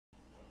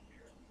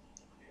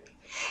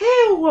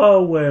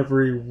Hello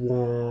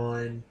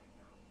everyone,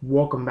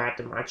 welcome back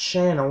to my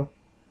channel,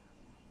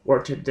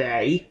 where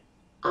today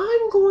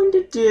I'm going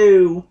to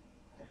do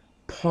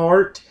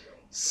part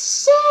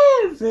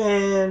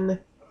 7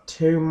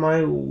 to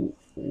my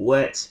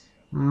Let's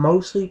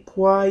Mostly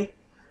Play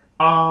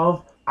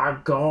of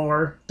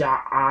Agar.io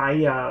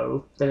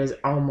that is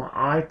on my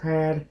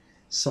iPad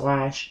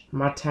 /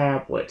 my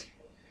tablet.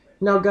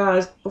 Now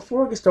guys,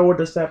 before I get started with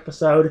this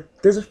episode,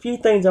 there's a few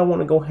things I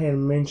want to go ahead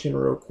and mention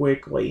real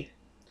quickly.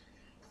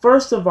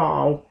 First of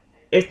all,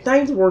 if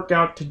things work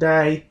out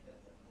today,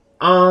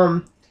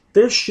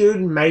 there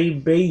should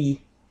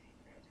maybe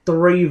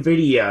 3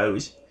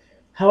 videos.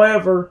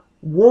 However,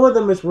 one of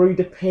them is really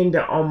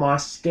dependent on my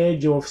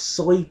schedule of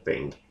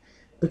sleeping,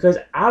 because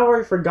I've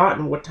already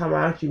forgotten what time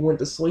I actually went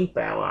to sleep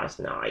at last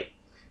night.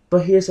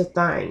 But here's the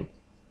thing,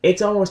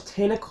 it's almost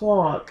 10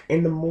 o'clock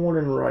in the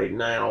morning right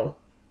now.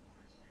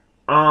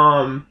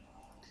 I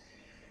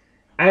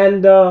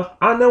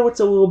know it's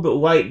a little bit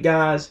late,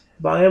 guys,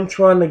 but I am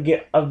trying to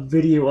get a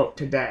video up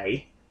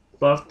today.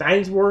 But if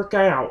things work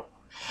out,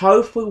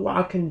 hopefully what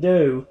I can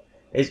do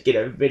is get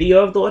a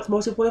video of the Let's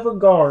Mostly Play of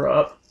Agar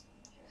up.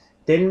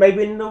 Then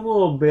maybe in a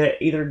little bit,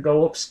 either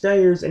go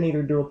upstairs and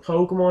either do a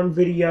Pokemon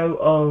video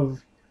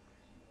of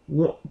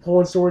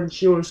pulling Sword and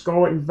Shield or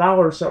Scarlet and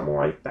Violet or something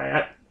like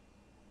that.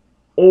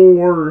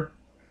 Or,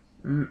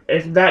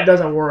 if that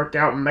doesn't work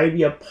out,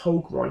 maybe a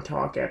Pokemon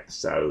Talk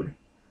episode.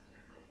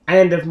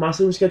 And if my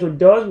sleep schedule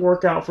does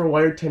work out for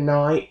later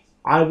tonight,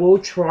 I will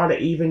try to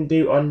even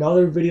do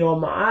another video on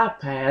my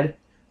iPad,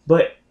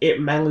 but it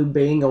mainly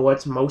being a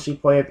Let's Mostly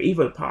Play of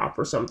Evapop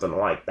or something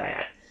like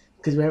that.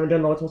 Because we haven't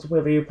done a Let's Mostly Play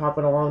of Evapop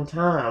in a long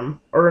time.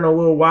 Or in a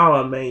little while,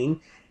 I mean.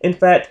 In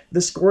fact,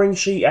 the scoring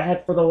sheet I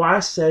had for the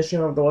last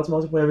session of the Let's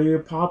Mostly Play of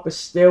Evapop is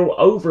still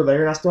over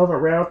there, and I still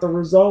haven't read out the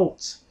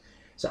results.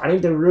 So I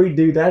need to really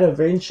do that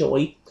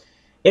eventually.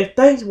 If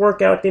things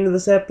work out at the end of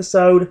this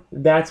episode,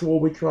 that's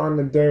what we're trying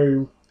to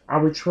do.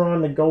 I'll be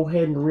trying to go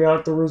ahead and read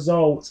out the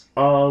results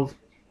of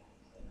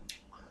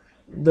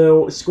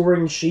the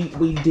scoring sheet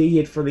we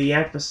did for the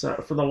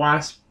episode, for the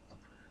last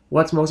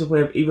Let's Mostly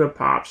Play of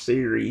Evapop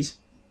series.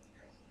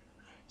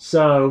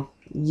 So,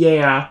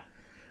 yeah.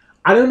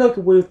 I don't know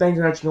if things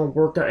are actually going to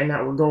work out in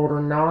that regard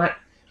or not.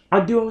 I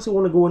do also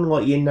want to go in and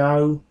let you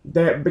know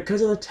that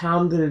because of the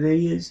time that it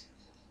is,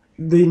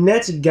 the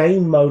next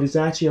game mode is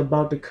actually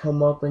about to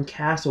come up in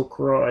Castle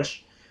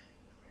Crush.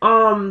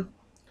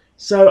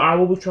 So I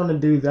will be trying to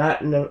do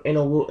that in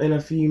a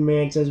few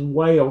minutes as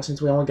well,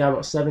 since we only got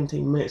about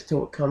 17 minutes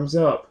till it comes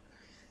up.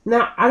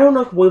 Now, I don't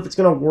know if it's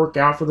going to work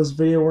out for this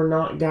video or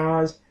not,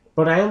 guys,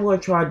 but I am going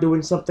to try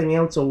doing something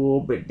else a little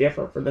bit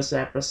different for this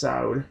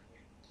episode.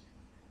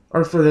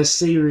 Or for this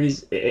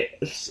series,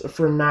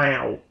 for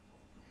now.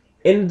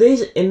 In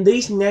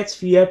these next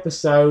few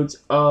episodes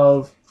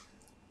of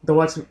the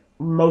Let's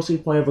Mostly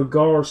Play of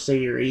Agar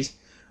series,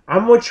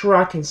 I'm going to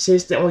try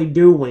consistently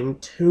doing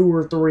 2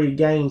 or 3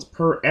 games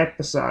per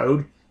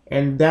episode,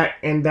 and that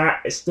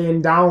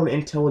extend on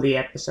until the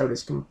episode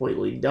is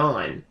completely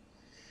done.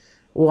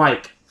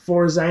 Like,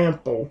 for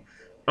example,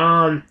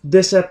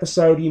 this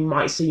episode you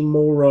might see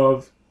more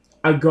of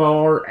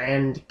Agar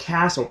and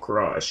Castle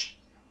Crush,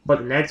 but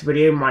the next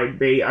video might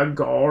be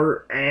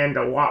Agar and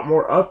a lot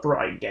more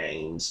Upright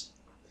games.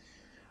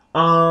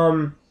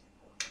 Another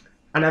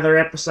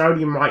episode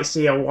you might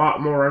see a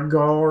lot more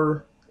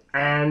Agar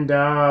and,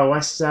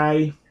 let's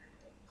say,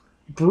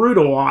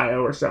 Brutal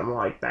IO or something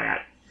like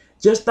that.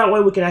 Just that way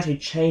we can actually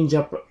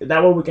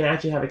that way we can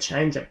actually have a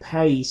change of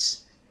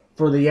pace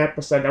for the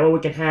episode. That way we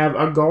can have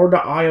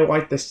Agar.io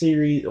like the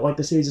series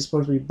is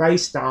supposed to be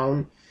based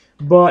on,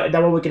 but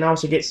that way we can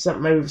also get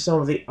maybe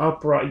some of the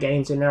Upright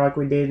games in there like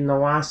we did in the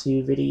last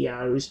few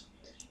videos.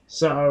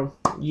 So,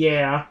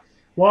 yeah.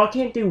 While I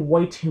can't do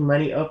way too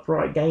many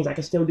Upright games, I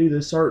can still do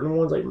the certain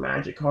ones like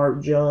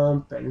Magikarp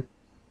Jump, and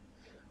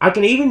I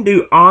can even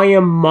do I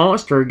Am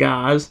Monster,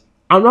 guys.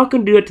 I'm not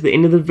going to do it to the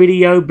end of the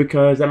video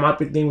because that might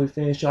be the thing we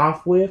finish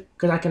off with.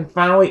 Because I can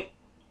finally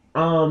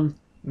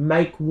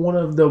make one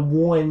of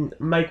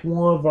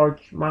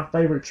my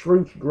favorite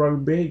troops grow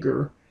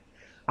bigger.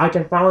 I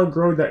can finally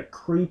grow that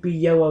creepy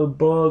yellow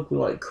bug with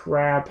like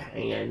crab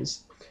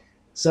hands.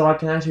 So I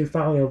can actually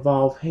finally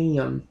evolve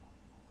him.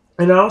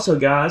 And also,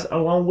 guys,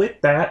 along with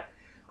that,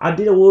 I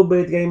did a little bit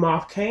of the game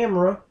off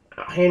camera.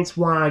 Hence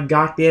why I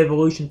got the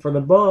evolution for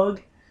the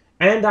bug.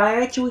 And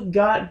I actually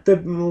got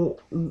the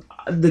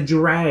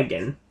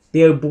dragon,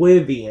 the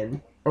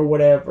Oblivion, or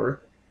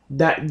whatever,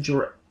 the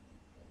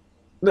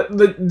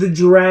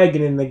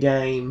dragon in the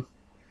game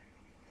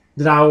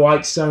that I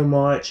like so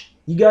much.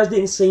 You guys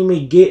didn't see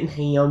me getting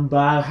him, but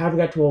I haven't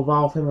got to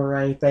evolve him or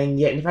anything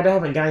yet. In fact, I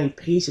haven't got any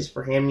pieces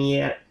for him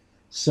yet.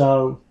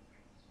 So,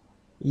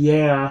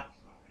 yeah.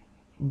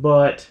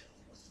 But,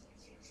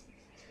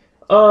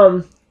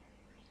 let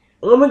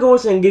me go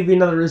ahead and give you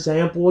another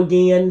example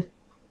again.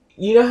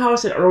 You know how I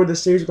said earlier the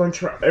series is going to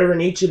try, or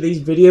in each of these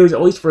videos,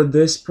 at least for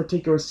this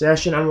particular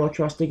session, I'm going to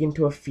try sticking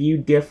to a few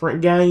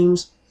different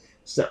games.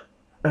 So,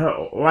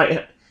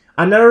 like,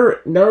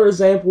 Another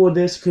example of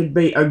this could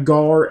be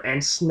Agar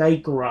and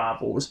Snake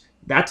Rivals.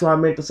 That's what I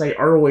meant to say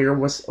earlier.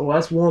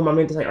 That's one I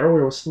meant to say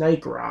earlier was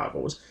Snake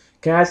Rivals.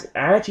 Cause I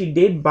actually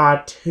did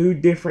buy 2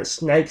 different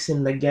snakes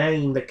in the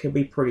game that could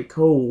be pretty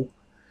cool.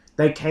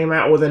 They came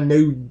out with a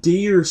new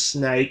deer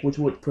snake, which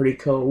looked pretty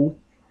cool.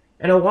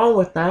 And along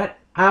with that,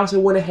 I also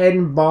went ahead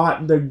and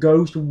bought the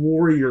Ghost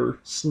Warrior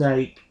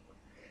snake.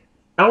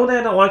 All that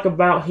I don't like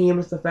about him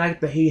is the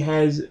fact that he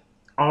has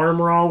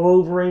armor all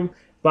over him,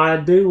 but I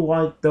do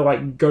like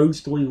the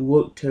ghostly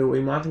look to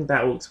him. I think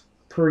that looks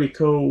pretty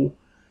cool.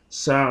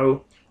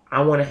 So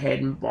I went ahead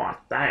and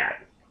bought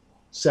that.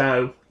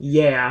 So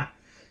yeah.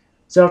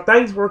 So if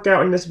things work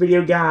out in this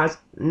video, guys,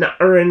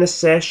 or in this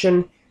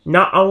session,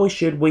 not only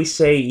should we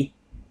see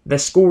the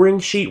scoring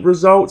sheet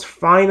results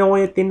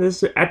finally at the end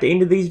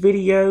of these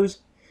videos,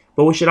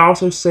 but we should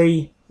also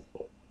see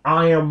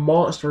I Am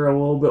Monster a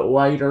little bit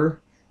later.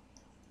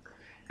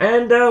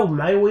 And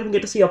maybe we even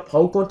get to see a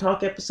Pokemon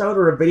Talk episode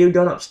or a video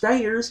done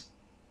upstairs.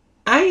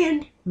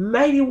 And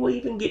maybe we'll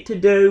even get to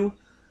do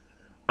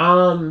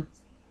another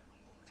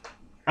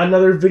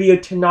video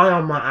tonight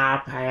on my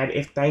iPad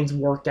if things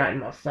work out in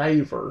my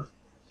favor.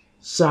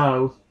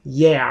 So,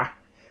 yeah.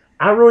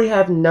 I really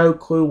have no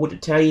clue what to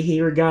tell you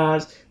here,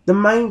 guys. The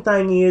main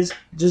thing is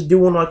just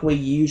doing like we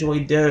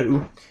usually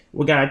do.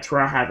 We gotta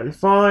try having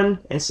fun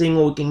and seeing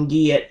what we can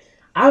get.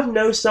 I've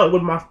noticed something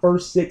with my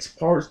first 6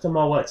 parts to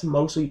my Let's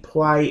Mostly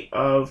Play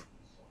of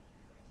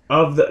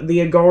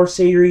the Agar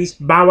series.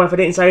 By the way, if I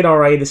didn't say it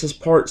already, this is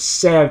part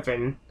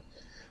 7.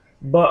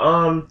 But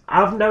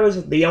I've noticed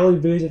that the only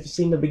videos that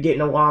seem to be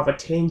getting a lot of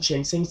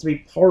attention seems to be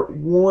part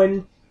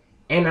 1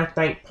 and I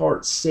think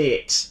part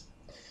 6.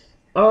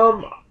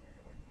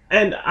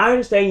 And I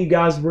understand you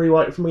guys really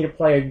like for me to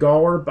play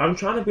Agar, but I'm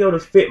trying to be able to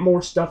fit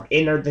more stuff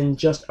in there than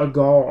just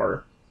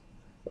Agar.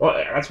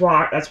 Well, that's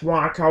why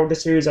I called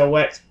this series a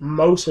Let's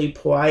Mostly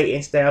Play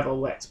instead of a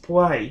Let's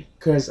Play,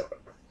 because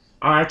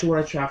I actually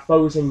want to try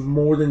focusing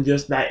more than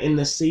just that in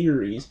the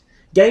series.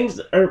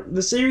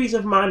 The series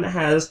of mine that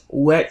has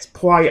Let's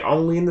Play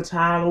only in the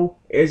title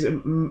is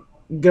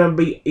gonna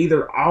be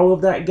either all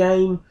of that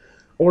game,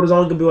 or there's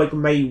only gonna be like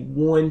maybe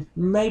 1,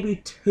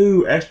 maybe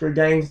 2 extra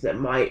games that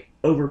might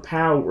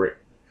overpower it.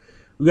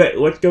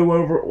 Let's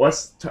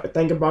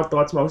think about the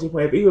Let's Mostly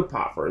Play of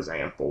Evapop, for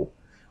example.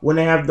 When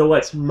they have the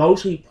Let's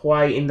Mostly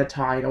Play in the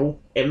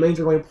title, it means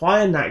we're going to be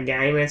playing that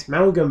game, and it's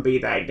mainly going to be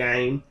that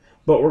game,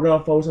 but we're going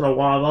to focus on a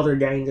lot of other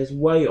games as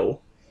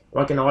well.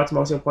 Like in the Let's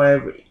Mostly Play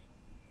of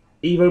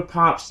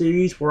Evapop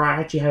series, where I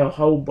actually have a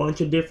whole bunch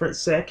of different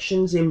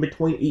sections in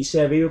between each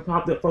set of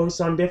Evapop that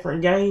focus on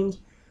different games.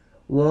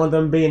 One of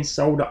them being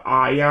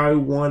Soul.io,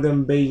 one of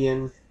them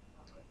being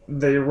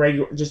the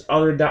regular, just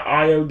other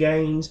 .io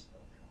games.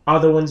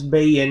 Other ones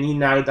being,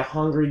 the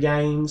Hungry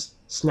Games,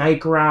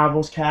 Snake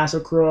Rivals, Castle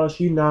Crush,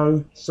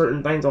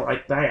 certain things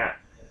like that.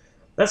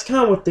 That's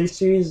kind of what this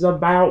series is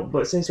about,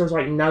 but since there's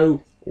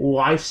no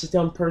life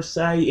system per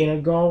se in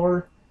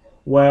Agar,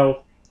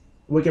 well,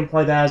 we can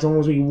play that as long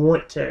as we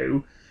want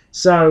to.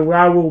 So what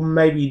I will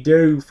maybe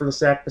do for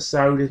this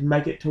episode is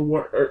make it to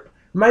work, or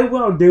maybe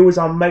what I'll do is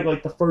I'll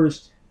make the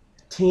first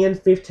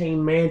 10-15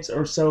 minutes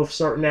or so of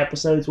certain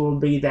episodes will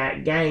be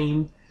that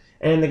game.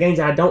 And the games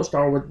that I don't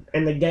start with,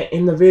 in the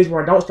videos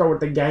where I don't start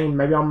with the game,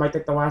 maybe I'll make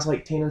the last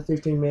 10 or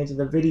 15 minutes of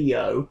the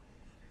video.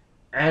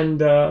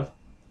 And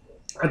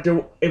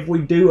if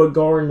we do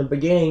Agar in the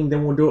beginning,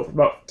 then we'll do it for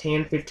about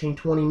 10, 15,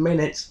 20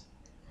 minutes,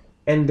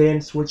 and then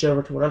switch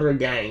over to another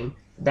game.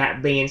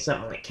 That being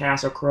something like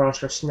Castle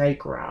Crush or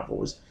Snake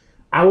Rivals.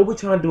 I will be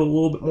trying to do a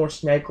little bit more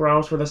Snake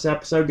Rivals for this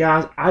episode,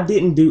 guys. I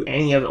didn't do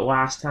any of it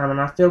last time, and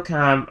I'm actually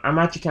kind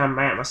of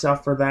mad at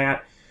myself for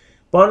that.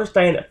 But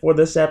understand that for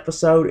this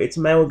episode, it's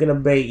mainly going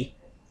to be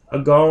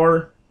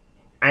Agar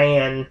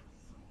and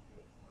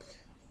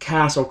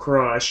Castle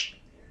Crush.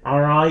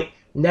 Alright?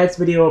 Next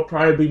video will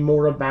probably be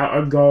more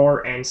about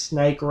Agar and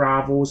Snake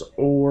Rivals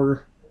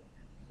or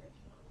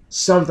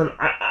something.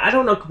 I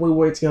don't know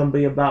what it's going to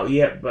be about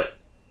yet, but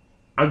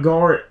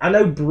Agar, I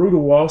know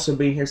Brutal will also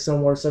be here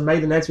somewhere, so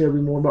maybe the next video will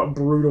be more about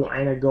Brutal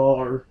and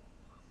Agar.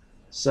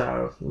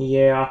 So,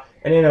 yeah.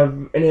 And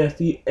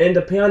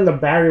depending on the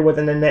battery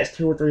within the next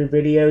 2 or 3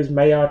 videos,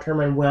 may I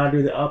determine when I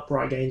do the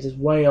upright games as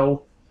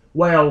well.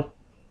 Well,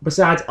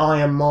 besides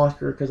I Am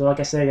Monster, because like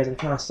I said, guys, I'm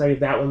trying to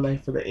save that one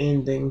maybe for the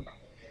ending.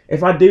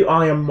 If I do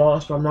I Am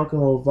Monster, I'm not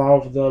going to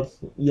evolve the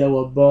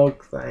yellow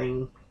bug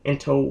thing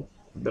until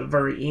the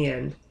very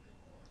end.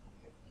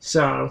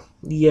 So,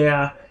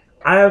 yeah.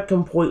 I have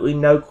completely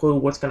no clue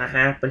what's going to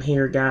happen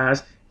here,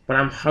 guys, but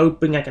I'm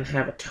hoping I can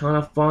have a ton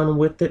of fun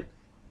with it,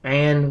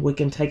 and we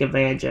can take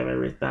advantage of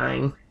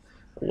everything.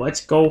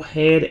 Let's go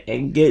ahead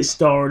and get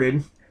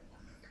started.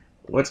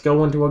 Let's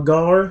go into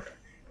Agar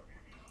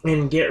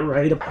and get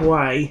ready to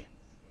play.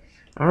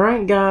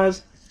 Alright,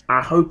 guys,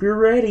 I hope you're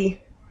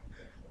ready.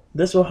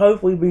 This will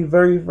hopefully be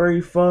very,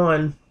 very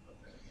fun.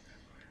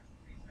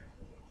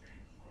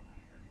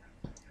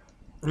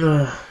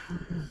 That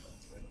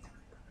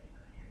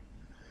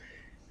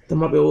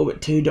might be a little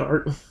bit too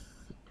dark.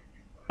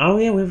 Oh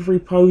yeah, we have a free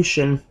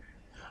potion.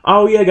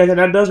 Oh yeah, guys, and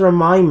that does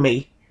remind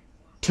me.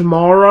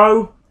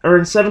 Tomorrow, or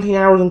in 17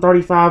 hours and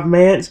 35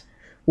 minutes,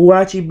 we'll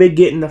actually be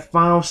getting the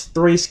final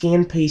 3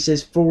 skin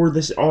pieces for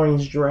this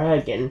orange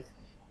dragon.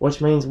 Which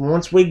means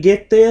once we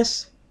get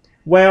this,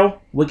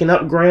 well, we can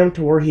upgrade him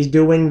to where he's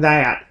doing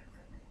that.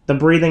 The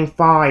breathing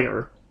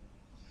fire.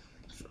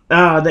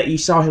 That you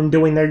saw him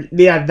doing there.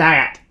 Yeah,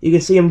 that. You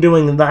can see him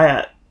doing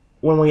that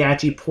when we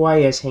actually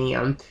play as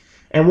him.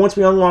 And once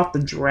we unlock the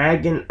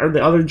dragon, or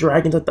the other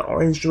dragons like the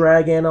orange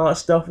dragon and all that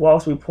stuff, we'll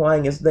also be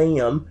playing as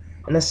them.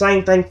 And the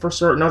same thing for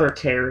certain other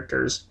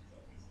characters.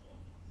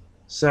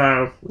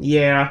 So,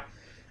 yeah.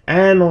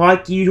 And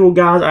like usual,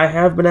 guys, I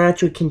have been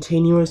actually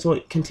continuing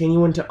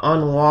to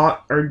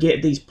unlock or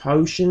get these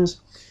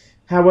potions.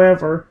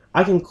 However,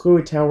 I can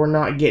clearly tell we're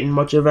not getting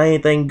much of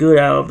anything good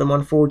out of them,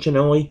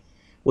 unfortunately.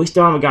 We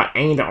still haven't got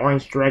any of the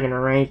orange dragon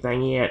or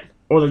anything yet.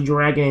 Or the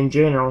dragon in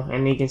general.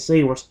 And you can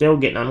see we're still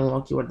getting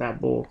unlucky with that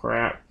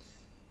bullcrap.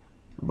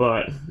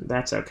 But,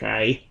 that's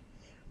okay.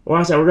 Well,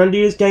 I said, we're gonna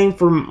do this game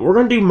we're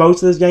gonna do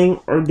most of this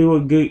game, or do a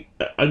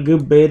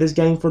good bit of this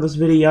game for this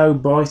video.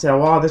 But like I said, a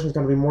lot of this one's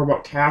gonna be more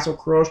about Castle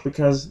Crush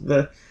because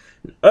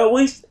at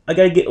least I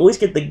gotta at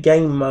least get the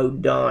game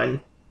mode done.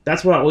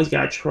 That's what I always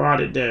gotta try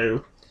to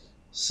do.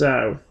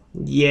 So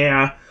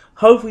yeah,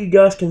 hopefully you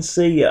guys can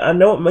see it. I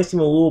know it may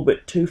seem a little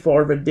bit too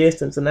far of a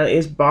distance, and that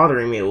is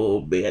bothering me a little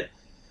bit.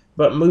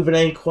 But moving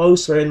in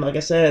closer, and like I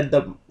said,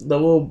 the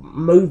little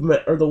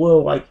movement or the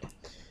little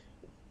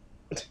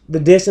the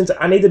distance,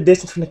 I need the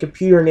distance from the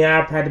computer and the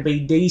iPad to be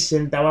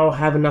decent, that I'll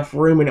have enough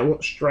room and it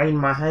won't strain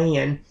my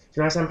hand.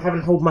 So I'm having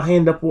to hold my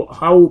hand up,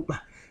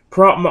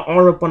 prop my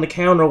arm up on the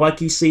counter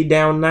like you see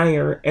down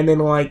there, and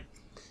then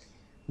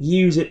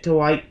use it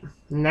to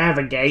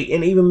navigate,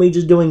 and even me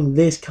just doing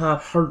this kind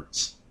of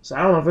hurts. So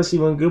I don't know if it's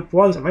even a good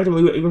place. I might have to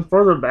move it even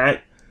further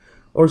back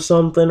or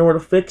something or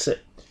to fix it.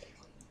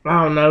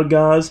 I don't know,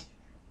 guys.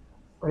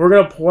 We're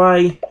gonna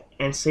play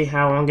and see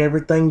how long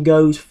everything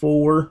goes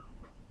for.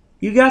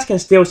 You guys can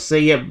still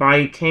see it, but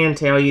I can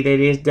tell you that it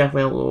is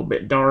definitely a little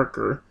bit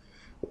darker.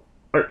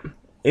 Or,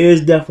 it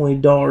is definitely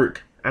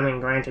dark. I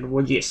mean, granted,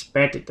 would you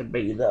expect it to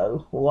be,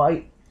 though?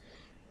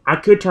 I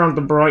could turn up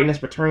the brightness,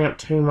 but turning up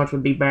too much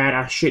would be bad.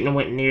 I shouldn't have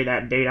went near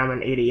that dude. I'm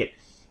an idiot.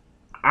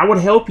 I would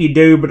help you,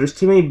 dude, but there's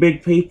too many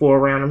big people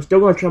around. I'm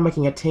still going to try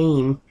making a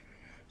team.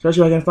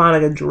 Especially if I can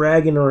find a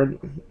dragon or a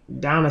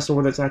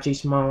dinosaur that's actually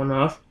small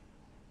enough.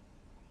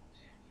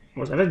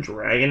 Was that a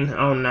dragon?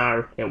 Oh,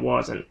 no, it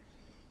wasn't.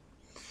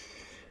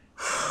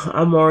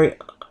 I'm worried.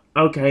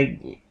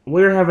 Okay,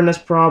 we were having this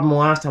problem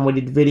last time we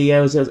did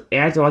videos. It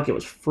acted like it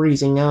was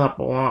freezing up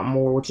a lot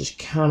more, which is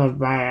kind of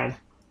bad.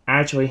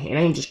 Actually, it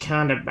ain't just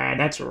kind of bad.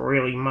 That's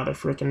really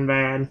motherfucking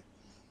bad.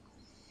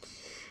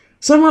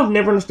 Something I've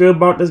never understood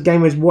about this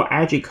game is what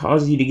actually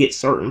causes you to get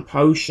certain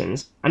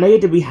potions. I know you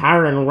have to be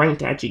higher in rank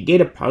to actually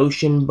get a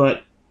potion,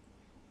 but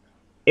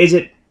is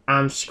it...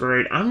 I'm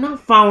screwed. I'm not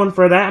falling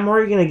for that. I'm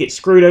already going to get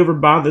screwed over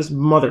by this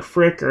mother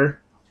fricker.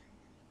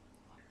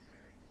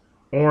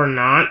 Or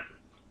not.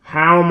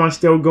 How am I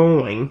still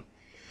going?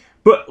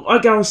 But,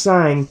 like I was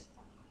saying...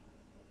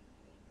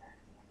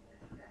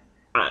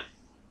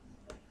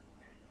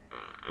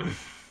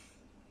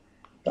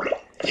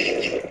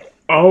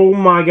 Oh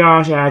my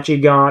gosh, I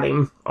actually got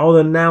him.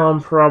 Although now I'm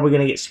probably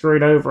going to get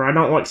screwed over. I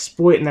don't like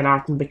splitting that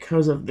often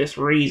because of this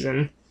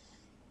reason.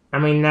 I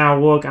mean, now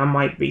look, I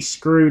might be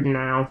screwed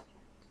now.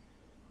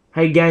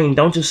 Hey game,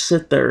 don't just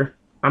sit there.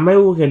 I may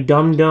look a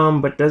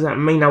dum-dum, but does that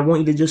mean I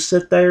want you to just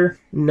sit there?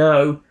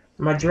 No.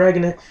 My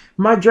dragon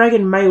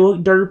may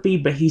look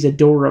derpy, but he's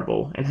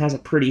adorable and has a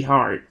pretty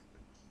heart.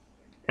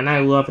 And I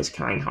love his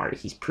kind heart.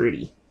 He's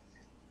pretty.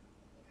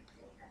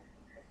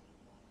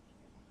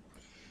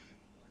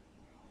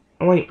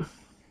 Oh, wait.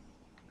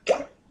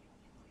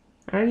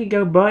 There you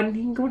go, bud.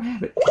 You can go and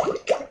have it.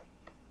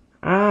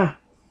 Ah.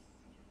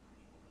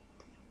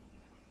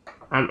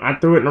 I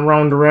threw it in the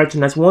wrong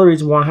direction. That's one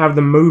reason why I have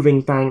the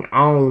moving thing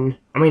on.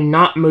 I mean,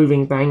 not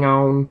moving thing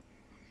on.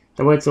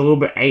 That way it's a little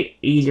bit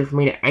easier for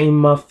me to aim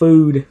my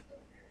food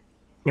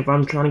if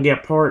I'm trying to get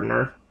a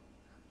partner.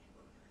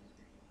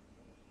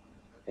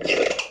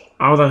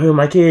 Although, who am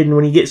I kidding?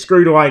 When you get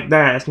screwed like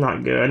that, it's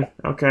not good.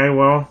 Okay,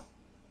 well.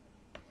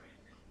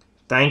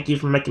 Thank you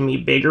for making me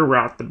bigger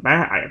right off the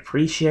bat. I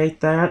appreciate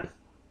that.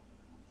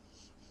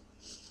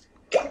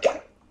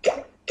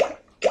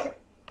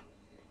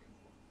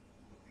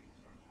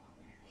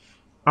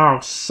 Oh,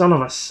 son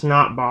of a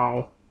snot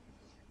ball.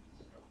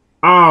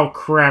 Oh,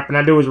 crap. And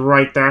that dude was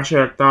right there. I should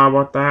have thought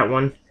about that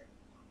one.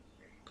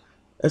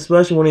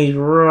 Especially when he's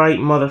right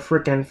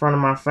motherfrickin' in front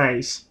of my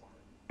face.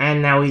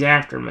 And now he's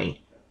after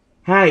me.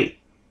 Hey.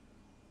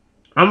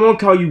 I'm gonna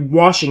call you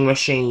washing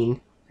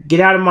machine. Get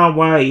out of my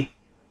way.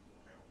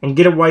 And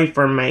get away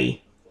from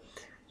me.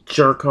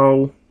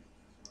 Jerkhole.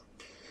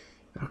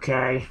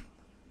 Okay.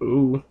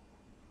 Ooh.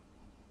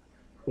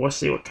 Let's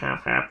see what kind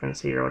of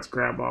happens here. Let's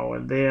grab all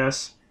of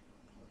this.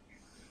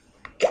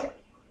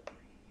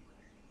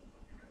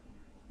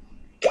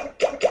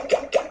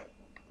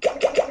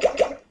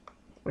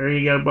 There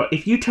you go. But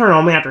if you turn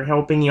on me after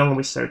helping, you're gonna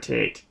be so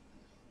ticked.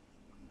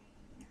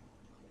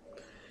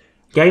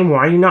 Game, why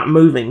are you not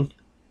moving?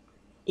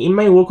 It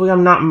may look like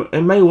I'm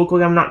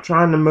not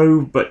trying to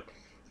move, but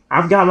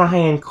I've got my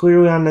hand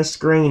clearly on the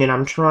screen and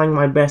I'm trying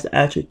my best to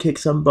actually kick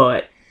some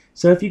butt.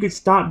 So if you could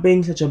stop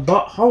being such a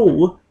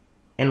butthole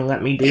and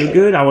let me do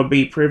good, I would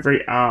be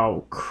pretty.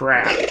 Oh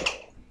crap.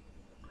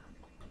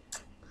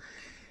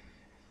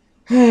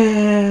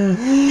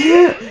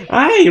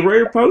 Hey,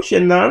 rare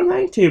potion though,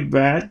 ain't too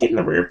bad. Getting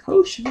a rare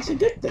potion is a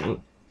good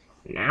thing.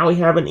 Now we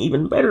have an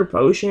even better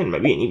potion,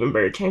 maybe an even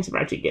better chance of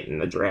actually getting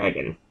the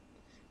dragon.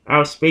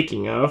 Oh,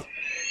 speaking of,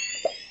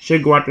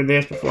 should go after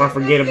this before I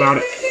forget about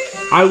it.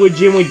 I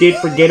legitimately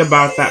did forget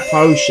about that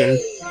potion.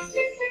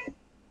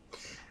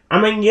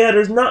 I mean, yeah,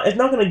 it's not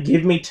going to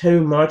give me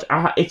too much.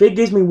 If it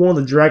gives me one of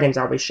the dragons,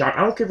 I'll be shocked.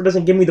 I don't care if it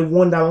doesn't give me the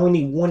one that I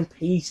only need one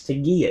piece to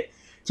get.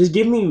 Just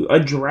give me a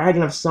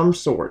dragon of some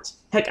sorts.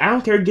 Heck, I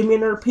don't care. Give me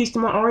another piece to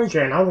my orange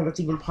dragon. I don't think that's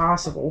even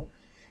possible.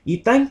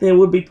 You'd think that it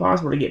would be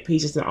possible to get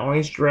pieces to the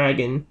orange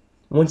dragon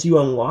once you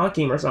unlock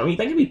him or something. You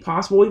think it'd be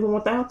possible even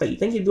without that? You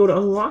think you'd be able to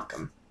unlock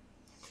him?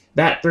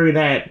 That through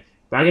that.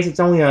 But I guess it's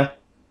only a,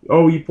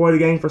 oh, you play the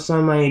game for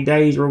so many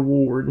days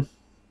reward.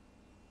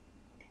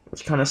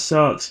 Which kind of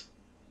sucks.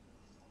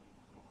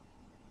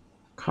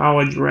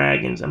 College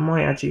Dragons. I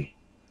might actually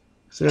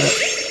say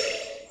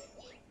that.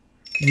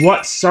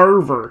 What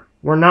server?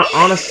 We're not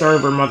on a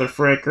server,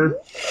 motherfricker.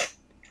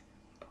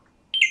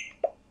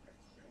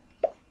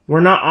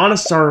 We're not on a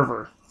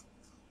server.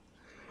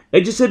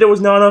 It just said there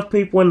was not enough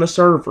people in the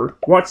server.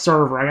 What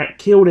server? I got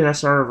killed in a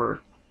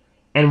server.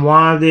 And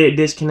why did it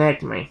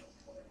disconnect me?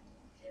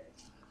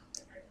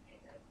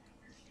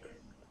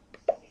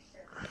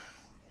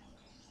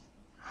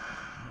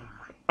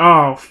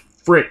 Oh,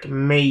 frick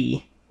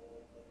me.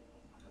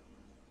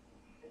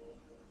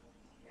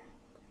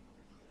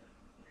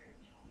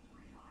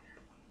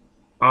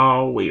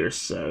 Oh, we are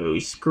so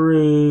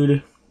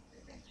screwed.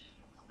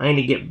 I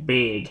need to get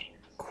big.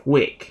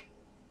 Quick.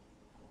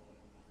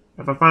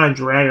 If I find a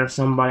dragon or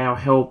somebody, I'll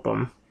help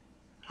them.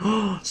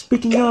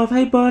 Speaking of,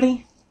 hey,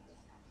 buddy.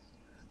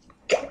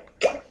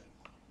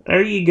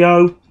 There you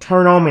go.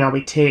 Turn on me and I'll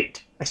be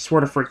ticked. I swear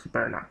to freak you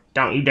better not.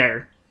 Don't you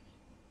dare.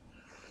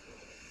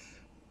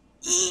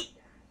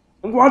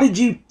 Why did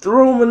you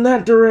throw him in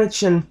that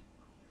direction?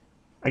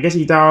 I guess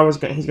he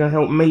thought he's gonna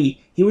help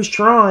me. He was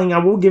trying. I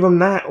will give him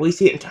that. At least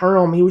he didn't turn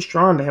on me. He was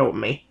trying to help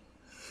me.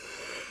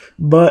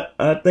 But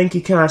I think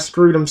he kind of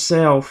screwed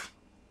himself.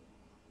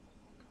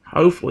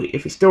 Hopefully,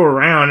 if he's still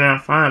around and I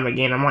find him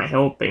again, I might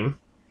help him.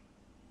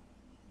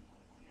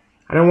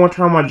 I don't want to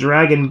turn on my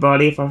dragon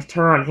buddy. If I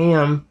turn on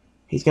him,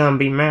 he's gonna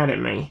be mad at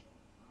me.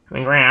 I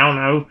mean, I don't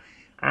know.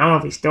 I don't know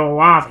if he's still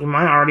alive. He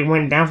might already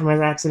went down from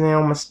his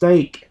accidental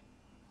mistake.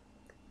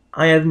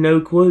 I have no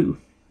clue.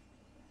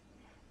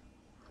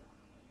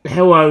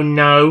 Hello,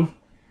 no.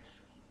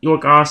 You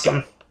look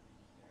awesome.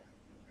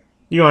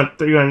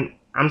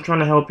 I'm trying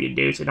to help you,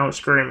 dude, so don't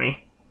screw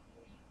me.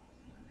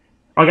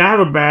 Like, I have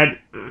a bad...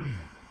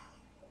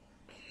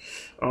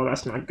 Oh,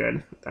 that's not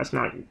good. That's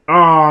not...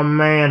 Oh,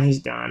 man, he's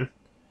done.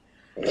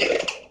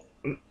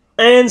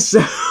 And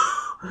so...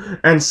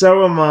 And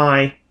so am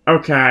I.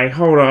 Okay,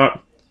 hold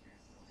up.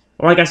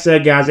 Like I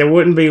said, guys, it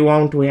wouldn't be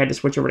long till we had to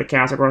switch over to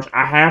Castle Crush.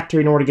 I have to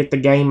in order to get the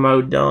game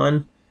mode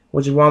done,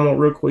 which is what I'm going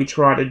to real quick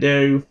try to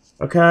do.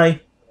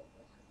 Okay?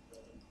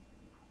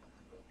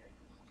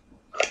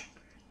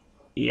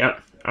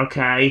 Yep.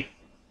 Okay.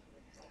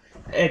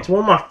 It's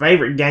one of my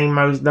favorite game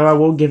modes, though. I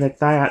will give it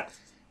that.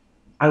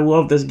 I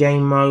love this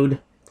game mode.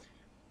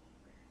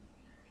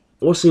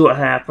 We'll see what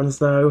happens,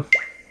 though.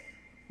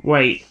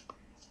 Wait.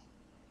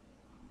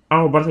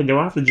 Oh, but do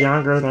I have the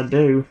giant growth? I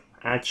do,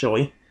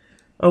 actually.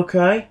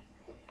 Okay.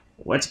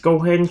 Let's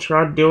go ahead and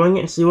try doing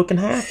it and see what can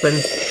happen.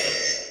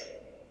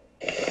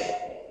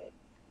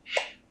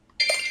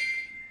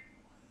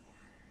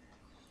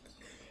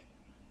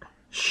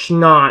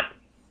 Snot.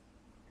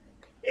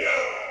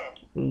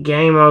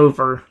 Game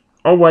over.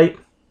 Oh, wait.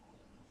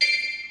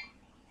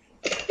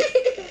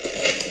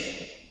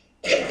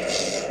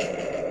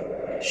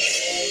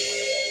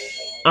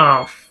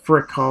 Oh,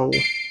 frickhole.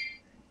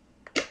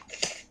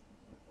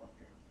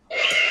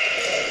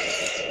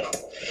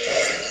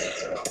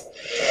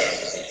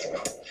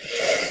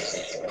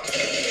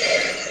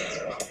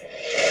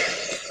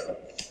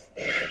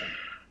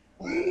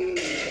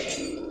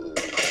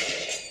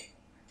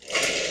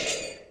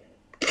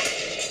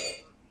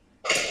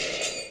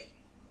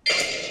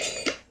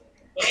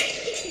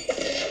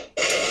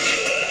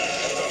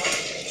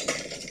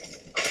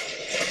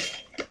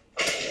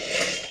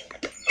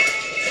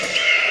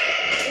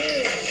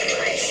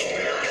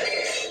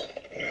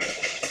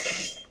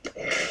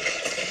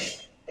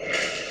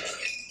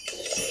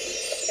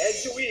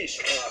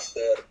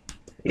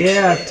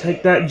 Yeah,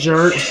 take that,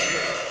 jerk.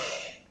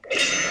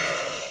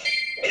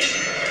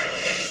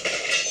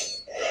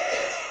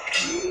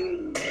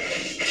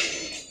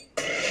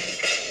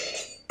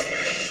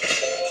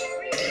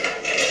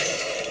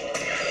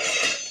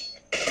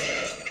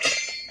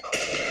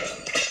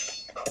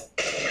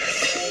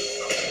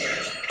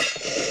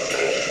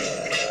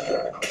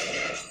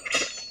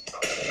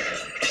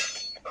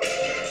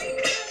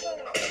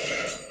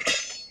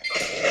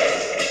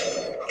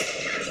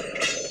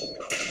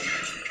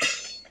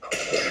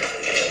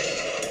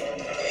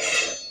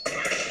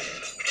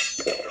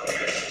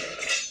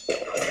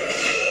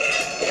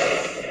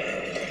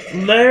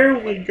 There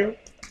we go.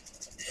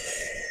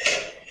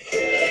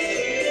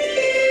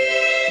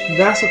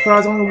 That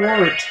surprise only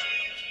worked.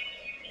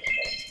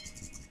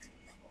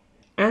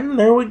 And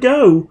there we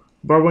go.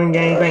 But we didn't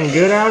get anything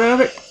good out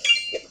of it.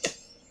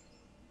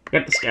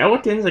 Got the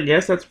skeletons, I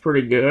guess that's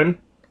pretty good.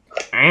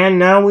 And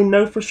now we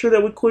know for sure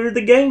that we cleared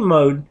the game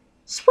mode.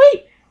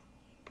 Sweet!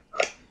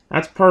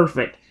 That's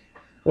perfect.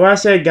 Well, I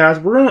said, guys,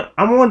 I'm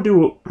gonna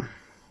do it.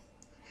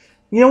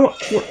 You know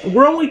what?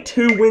 We're only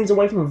 2 wins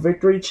away from a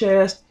victory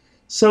chest.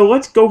 So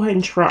let's go ahead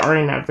and try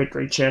earning that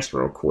victory chest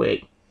real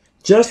quick.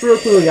 Just real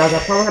quick, guys. I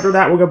promise after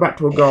that we'll go back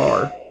to a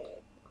guard.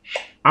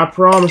 I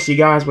promise you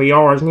guys we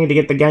are. I just need to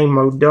get the game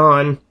mode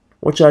done.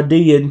 Which I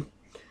did.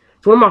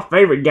 It's one of my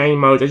favorite game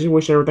modes. I just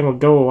wish everything would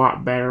go a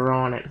lot better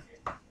on it.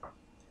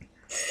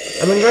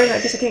 I mean, right, I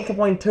guess I can't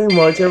complain too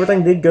much.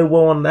 Everything did go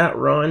well on that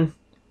run.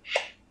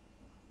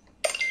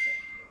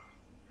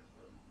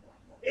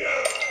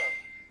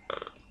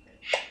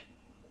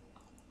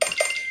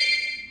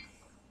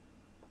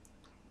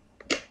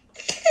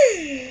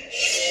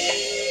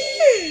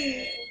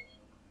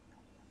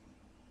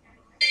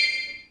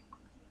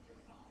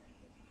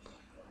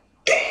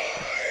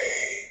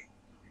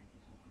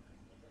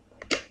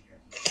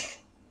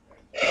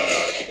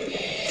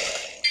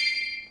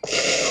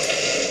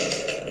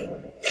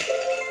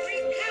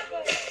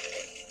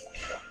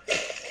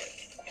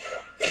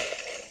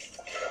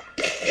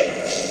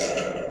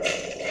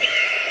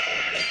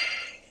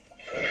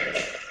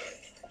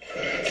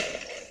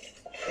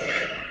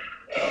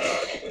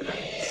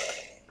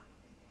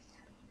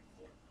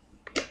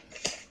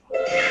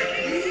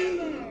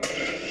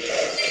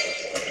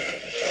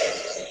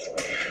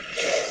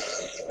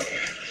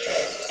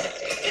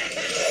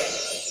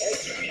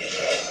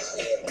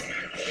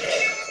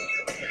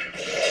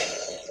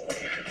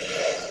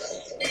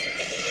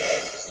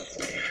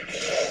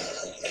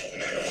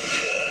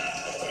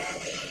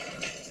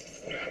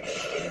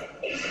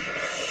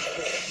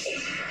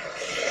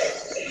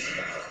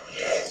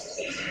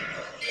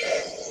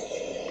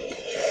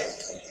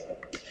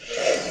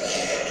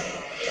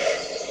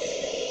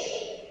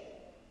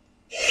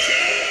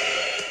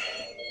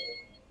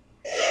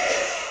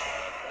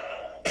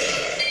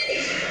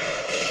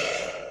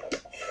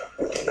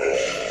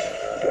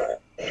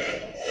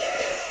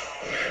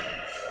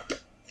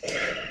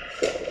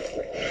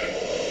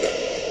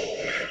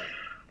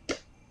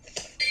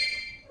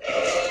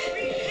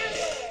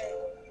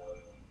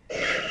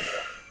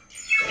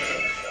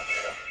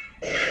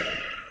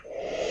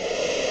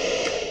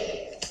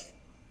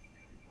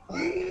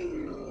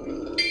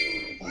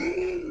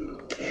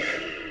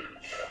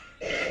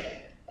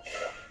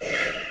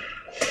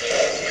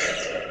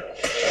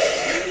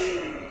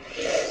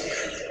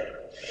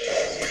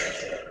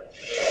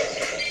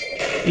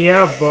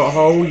 Yeah,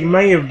 butthole, you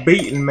may have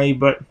beaten me,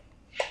 but...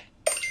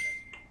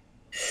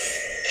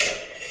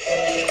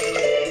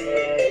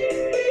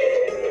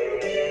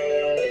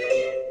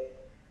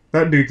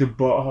 That dude's a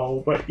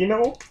butthole, but you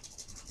know,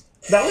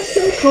 that was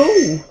still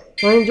cool.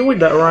 I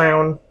enjoyed that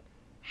round.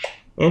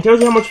 And it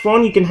tells you how much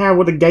fun you can have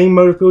with a game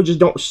mode if people just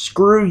don't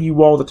screw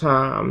you all the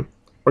time.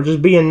 Or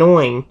just be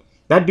annoying.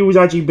 That dude was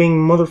actually being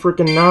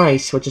motherfucking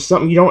nice, which is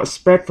something you don't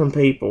expect from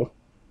people.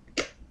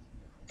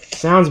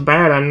 Sounds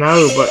bad, I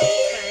know, but...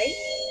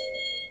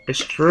 it's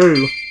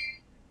true.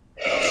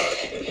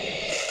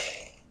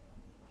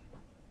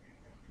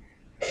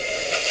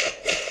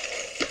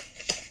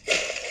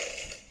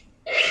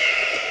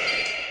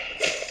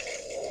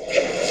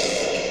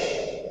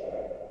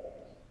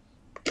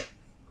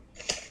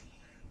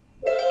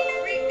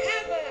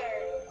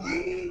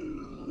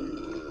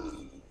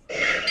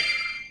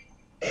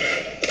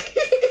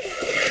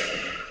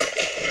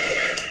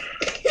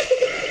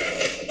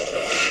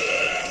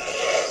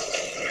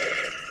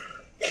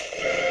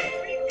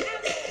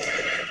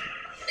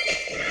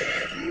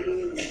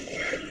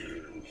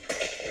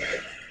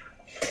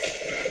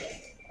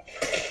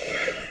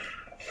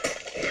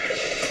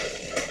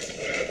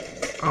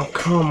 Oh,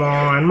 come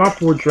on. My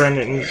poor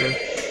Drenitons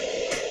are...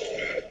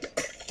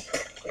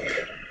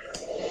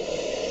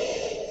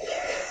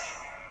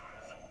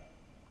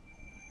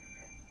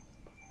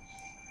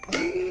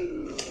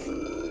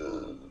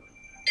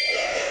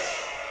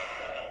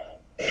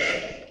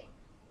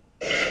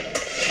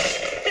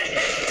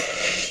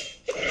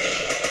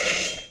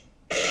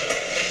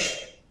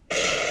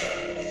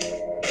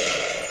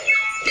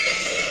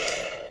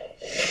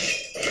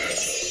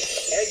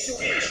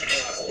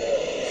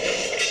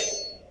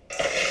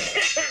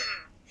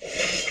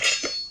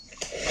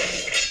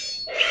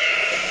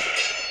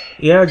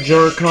 Yeah,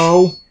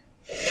 jerko.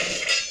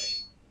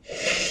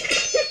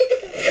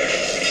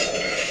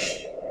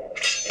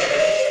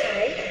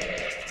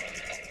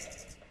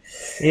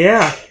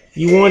 Yeah,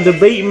 you wanted to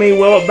beat me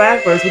well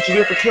backwards, what you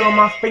get for killing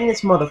my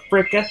Phoenix,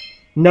 motherfricker.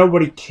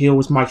 Nobody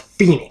kills my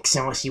Phoenix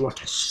unless you want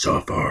to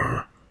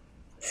suffer.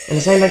 And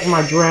the same thing for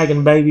my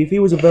dragon, baby. If he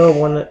was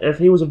available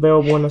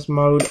in this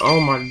mode, oh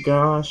my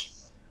gosh.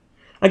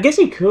 I guess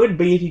he could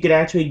be if you could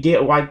actually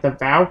get like the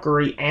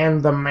Valkyrie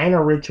and the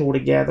mana ritual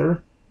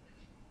together.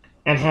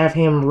 And have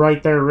him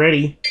right there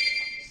ready.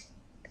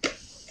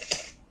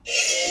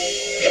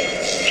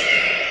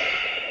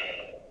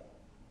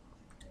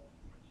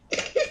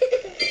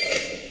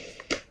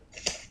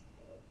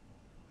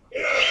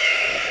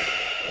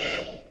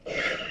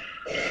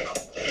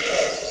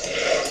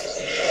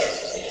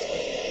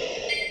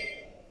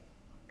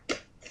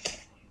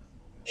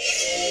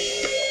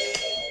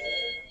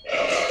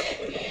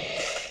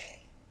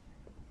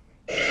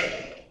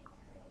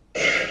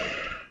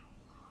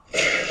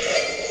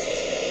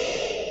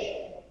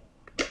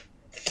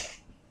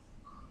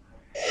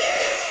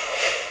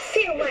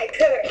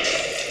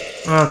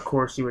 Of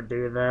course you would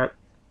do that.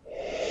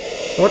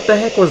 What the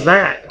heck was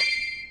that?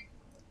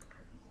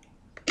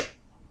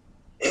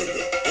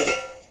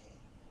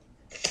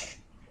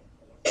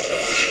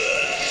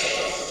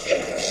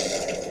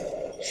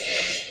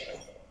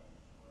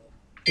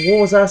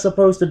 What was I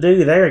supposed to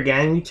do there,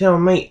 gang? You tell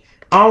me.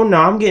 Oh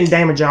no, I'm getting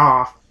damage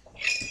off.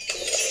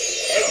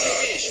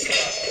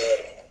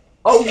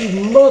 Oh,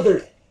 you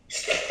mother!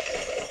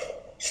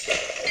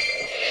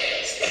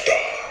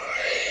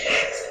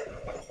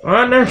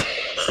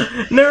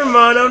 Never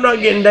mind. I'm not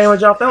getting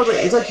damage off. That was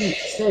like, it's like you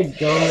said,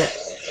 gummit.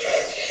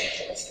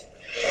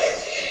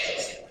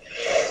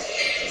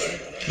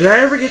 Did I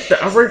ever get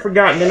the? I've already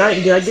forgotten. Did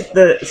I get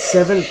the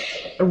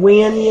 7th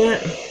win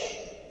yet?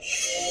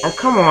 Oh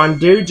come on,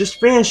 dude. Just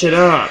finish it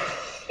up.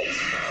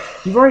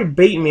 You've already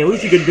beaten me. At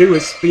least you could do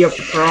is speed up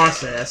the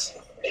process.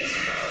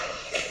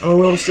 Oh,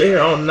 we'll sit here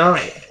all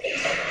night.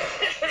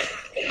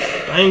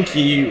 Thank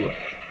you.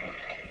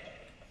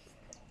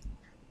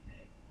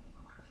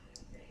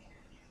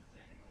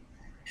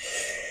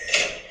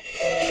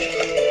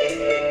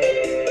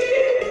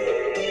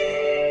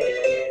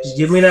 Just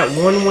give me that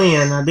one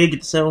win. I did get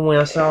the 7th win.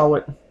 I saw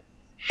it.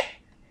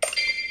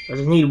 I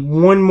just need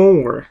one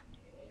more.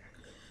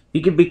 If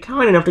you could be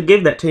kind enough to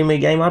give that to me,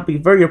 game, I'd be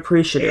very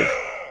appreciative.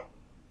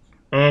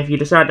 And if you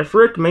decide to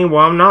frick me,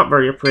 well, I'm not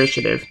very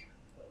appreciative.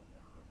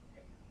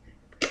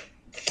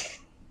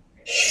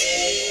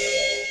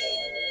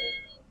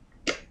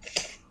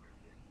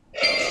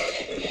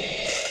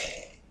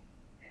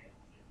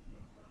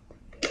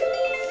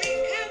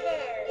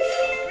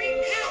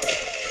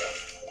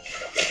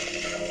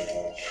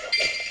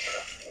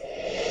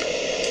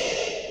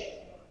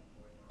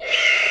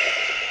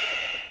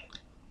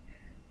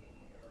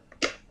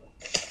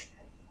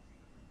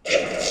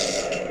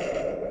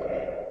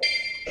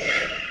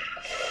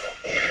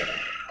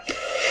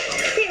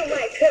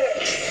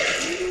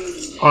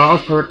 Oh, that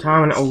was perfect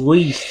timing at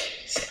least.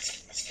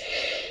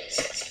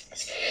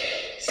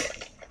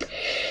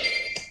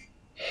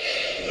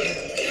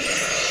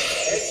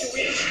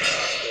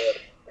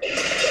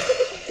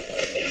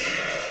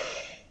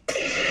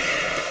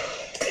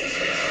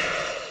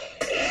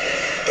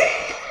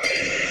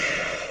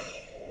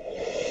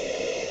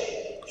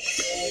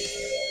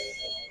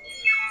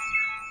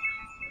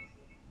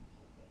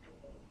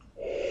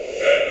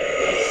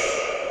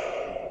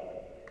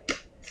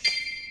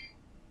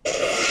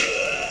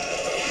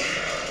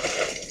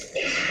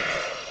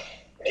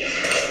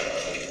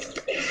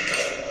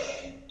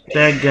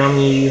 Dadgum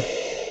you.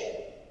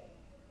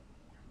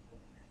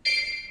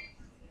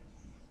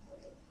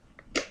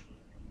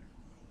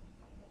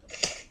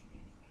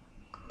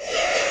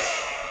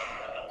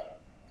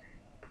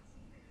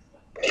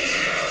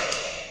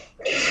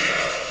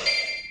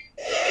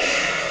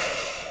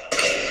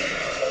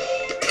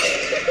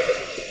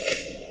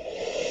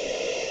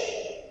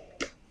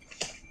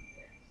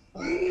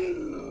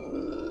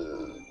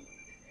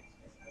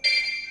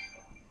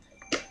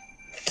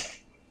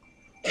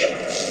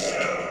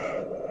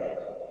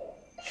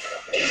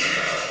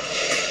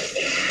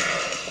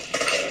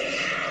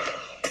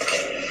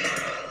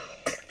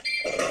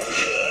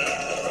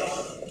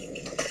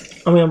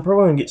 I mean, I'm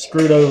probably gonna get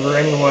screwed over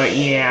anyway,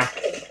 yeah.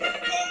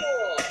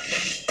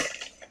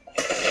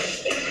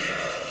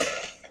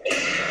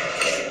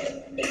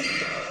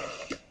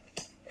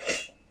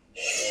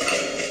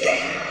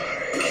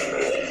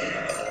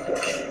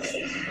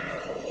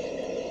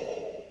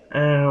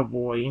 Oh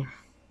boy.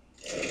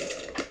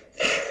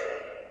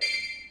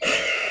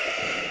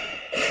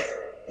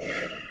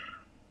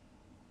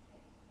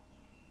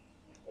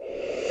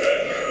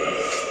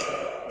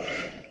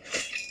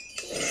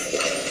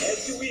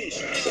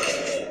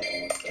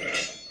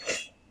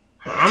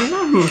 I'm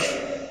not.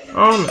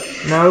 Oh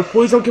no!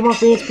 Please don't kill my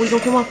fence! Please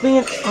don't kill my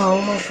fence!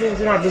 Oh, my fence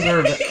did not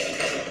deserve it.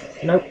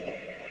 Nope.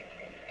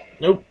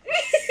 Nope.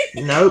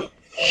 Nope.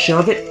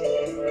 Shove it.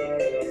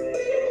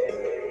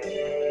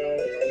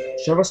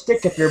 Shove a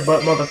stick up your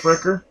butt,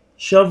 motherfricker.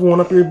 Shove one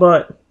up your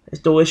butt.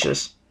 It's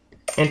delicious.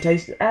 And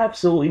tastes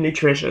absolutely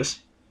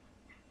nutritious.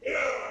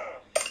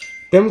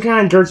 Them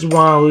kind of jerks is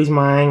why I lose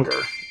my anger.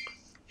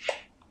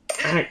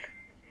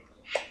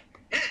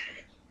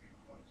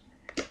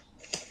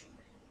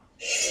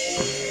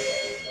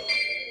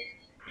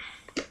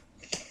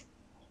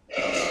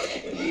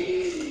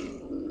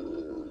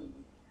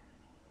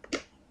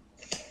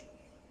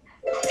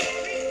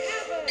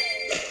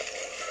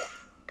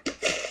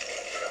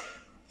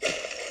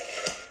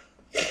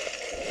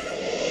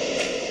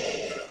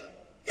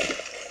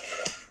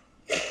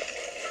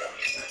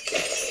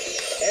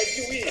 As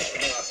you wish,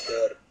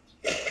 master.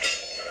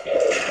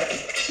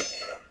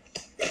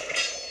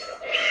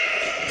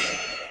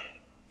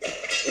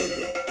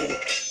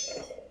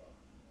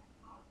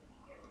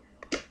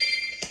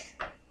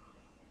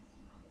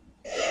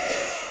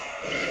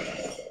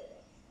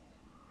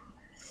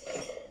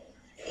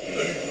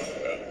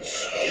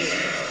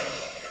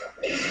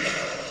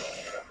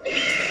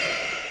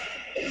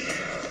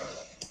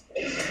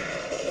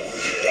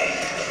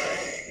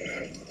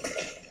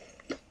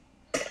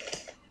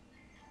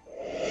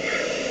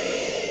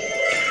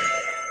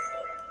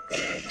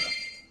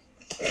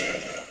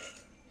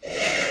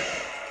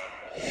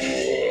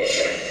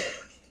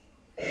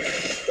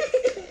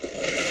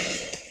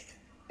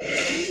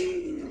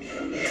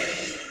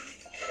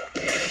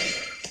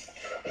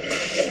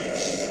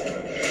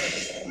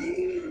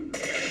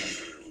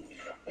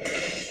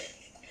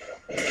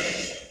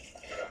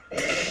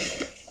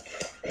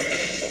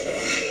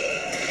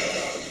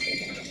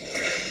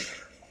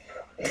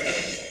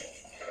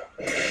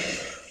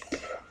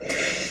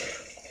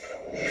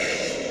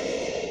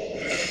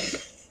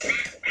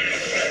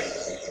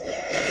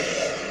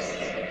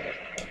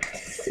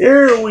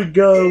 Here we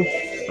go.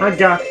 I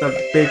got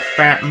the big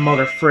fat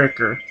mother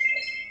fricker.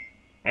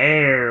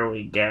 There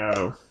we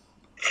go.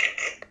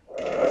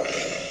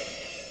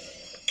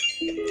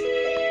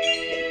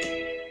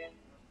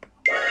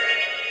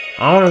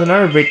 Oh, there's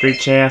another victory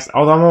chest.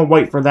 Although I'm gonna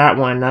wait for that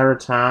one another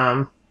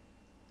time.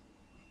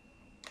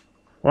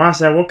 Well, I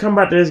said, we'll come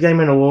back to this game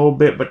in a little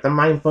bit, but the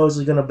main focus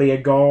is going to be a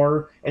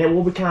Gar, and it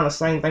will be kind of the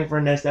same thing for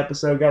the next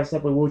episode, guys,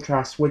 except we will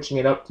try switching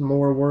it up to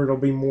more where it'll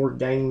be more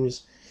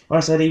games. Like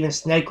I said, even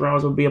Snake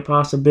Raws will be a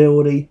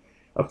possibility.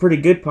 A pretty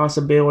good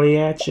possibility,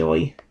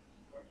 actually.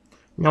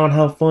 Knowing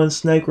how fun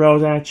Snake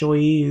Raws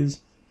actually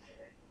is.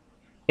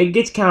 It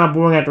gets kind of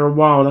boring after a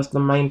while, that's the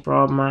main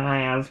problem I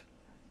have.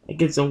 It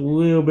gets a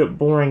little bit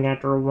boring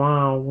after a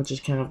while, which is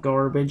kind of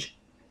garbage.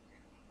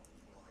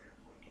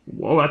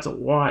 Whoa, that's a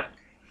lot.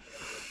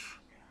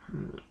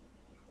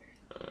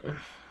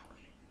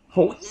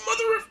 Holy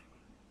mother of...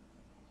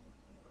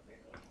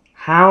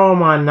 How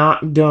am I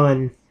not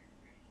done?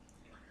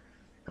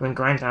 I mean,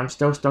 granted, I'm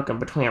still stuck in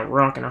between a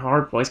rock and a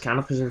hard place, kind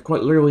of, because there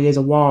quite literally is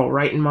a wall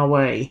right in my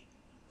way.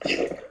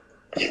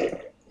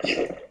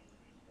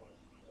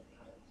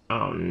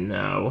 Oh,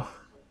 no.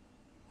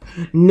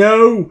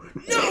 No!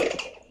 No!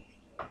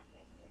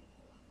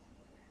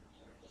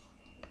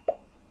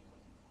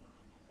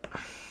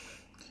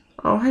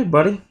 Oh, hey,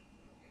 buddy.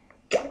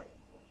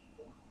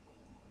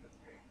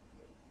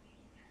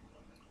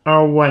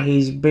 Oh, what,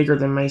 he's bigger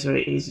than me, so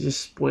he's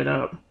just split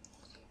up.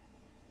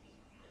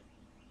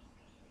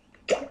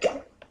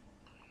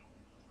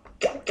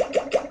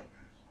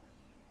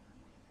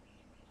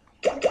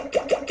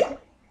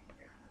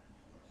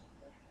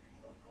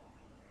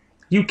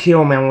 You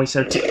kill me when we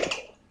said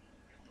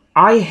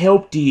I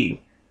helped you.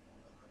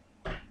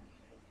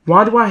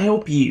 Why do I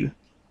help you?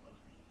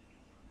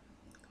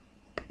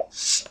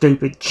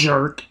 Stupid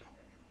jerk.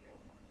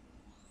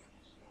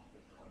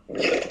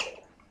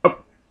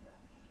 Oh.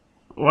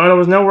 Well, there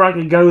was nowhere I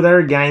could go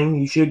there, game.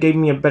 You should have gave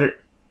me a better...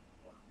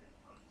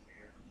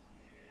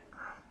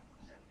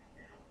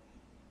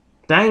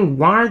 Dang,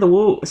 why are the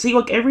little... See,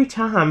 look, every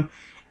time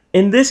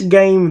in this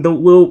game, the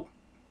little...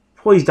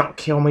 Please don't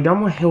kill me. I'm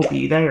gonna help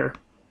you there.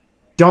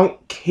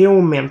 Don't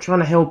kill me. I'm trying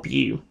to help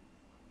you.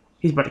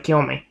 He's about to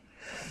kill me.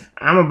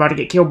 I'm about to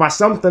get killed by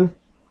something.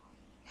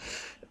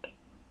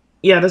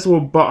 Yeah, this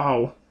little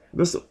butthole.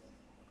 This...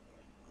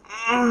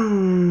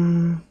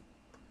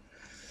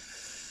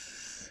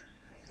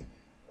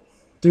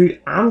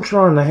 Dude, I'm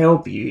trying to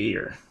help you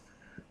here.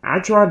 I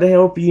tried to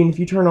help you, and if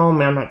you turn on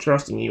me, I'm not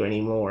trusting you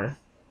anymore.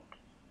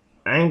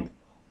 I ain't...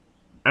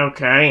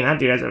 Okay, and that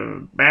dude has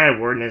a bad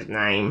word in his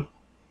name.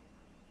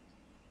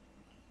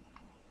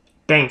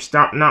 Dang,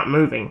 stop not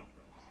moving.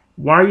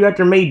 Why are you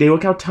after me, dude?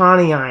 Look how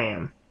tiny I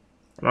am.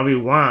 That might be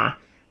why.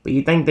 But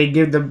you think they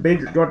give the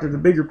bigger... Go after the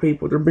bigger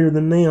people. They're bigger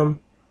than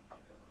them.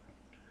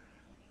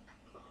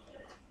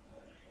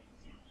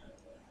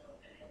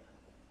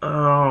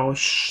 Oh,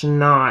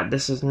 snot.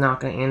 This is not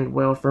going to end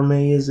well for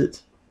me, is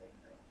it?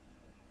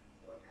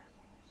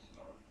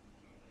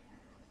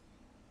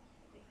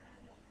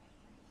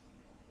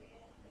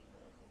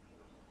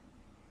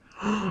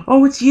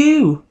 Oh, it's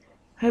you!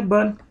 Hey,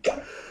 bud.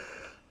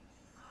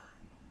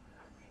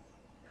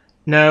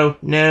 No,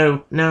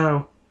 no,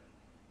 no.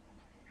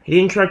 He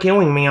didn't try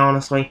killing me,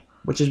 honestly.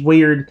 Which is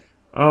weird.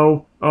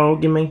 Oh,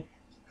 give me.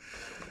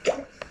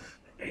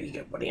 There you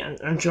go, buddy.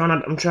 I'm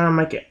trying to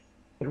make it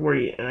where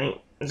you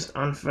ain't. It's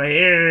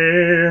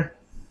unfair.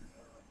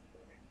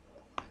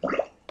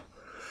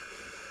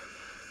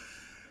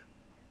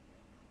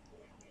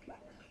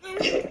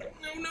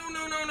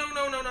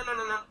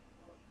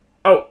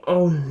 No.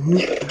 Oh,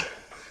 no.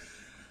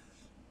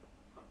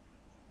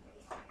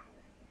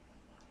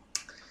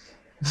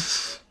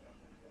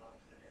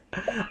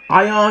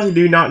 I honestly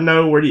do not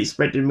know where you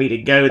expected me to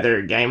go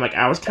there, game. Like,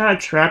 I was kind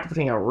of trapped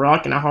between a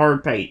rock and a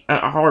hard place.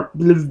 A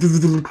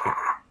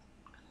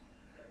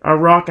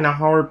rock and a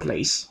hard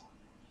place.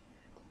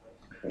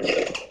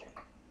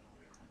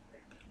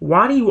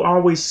 Why do you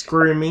always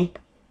screw me?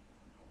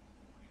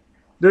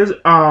 There's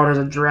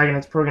a dragon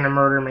that's probably gonna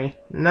murder me.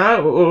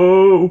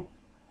 No!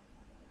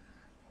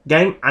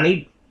 Game,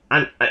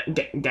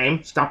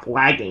 game, stop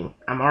lagging.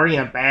 I'm already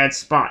in a bad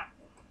spot.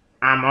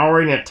 I'm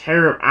already in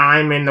a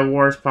I'm in the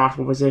worst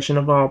possible position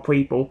of all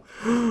people.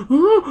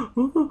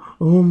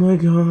 Oh my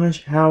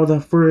gosh, how the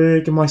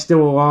frick am I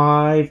still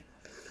alive?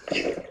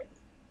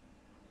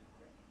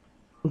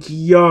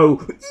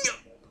 Yo!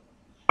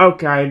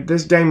 Okay,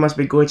 this game must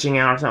be glitching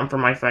out or something for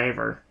my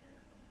favor.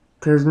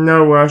 There's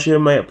no way I should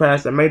have made it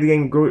past that. Maybe the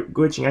game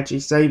glitching actually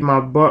saved my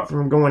butt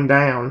from going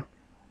down.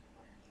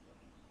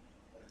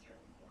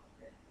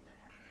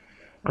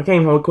 I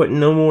can't even quit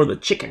no more of the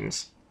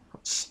chickens.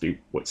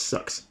 Stupid, what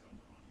sucks.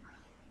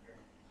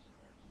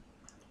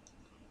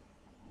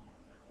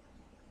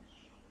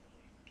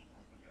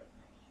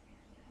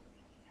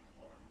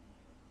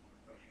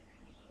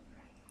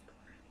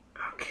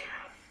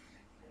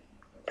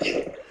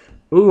 Okay.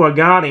 Ooh, I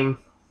got him.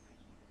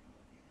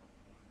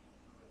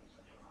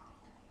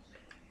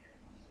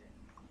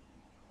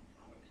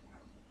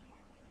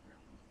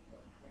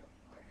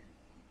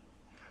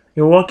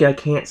 You're lucky I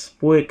can't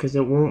split because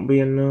it won't be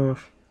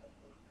enough.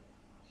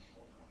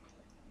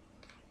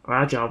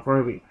 Alright, y'all,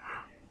 probably.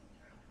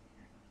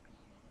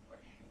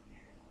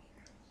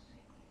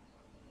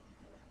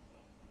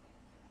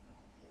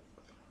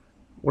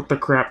 What the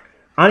crap?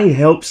 I need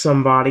help,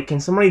 somebody. Can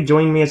somebody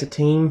join me as a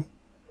team?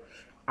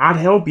 I'd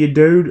help you,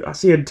 dude. I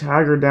see a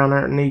tiger down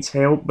there that needs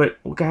help, but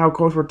look at how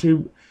close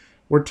he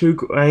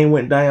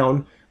went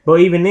down. But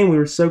even then, we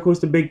were so close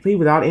to big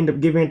people that I'd end up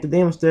giving it to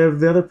them instead of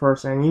the other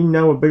person. And you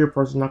know a bigger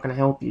person's not going to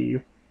help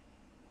you.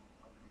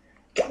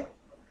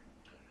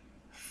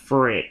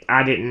 Frick,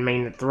 I didn't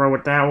mean to throw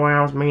it that way.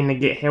 I was meaning to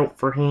get help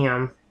for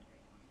him.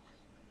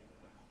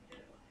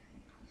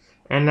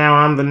 And now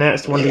I'm the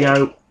next one to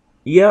go.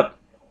 Yep.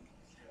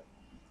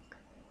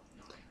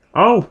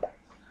 Oh,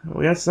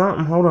 we got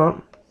something. Hold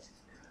up.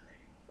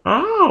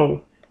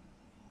 Oh.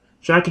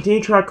 Should I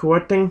continue to try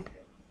collecting?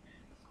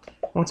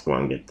 Let's go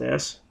and get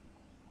this.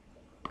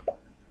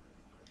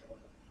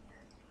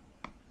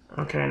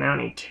 Okay, now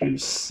I need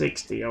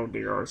 260. Oh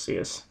dear,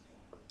 Arceus.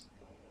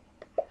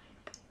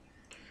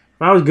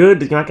 If I was good,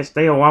 then I could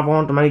stay alive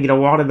long to maybe get a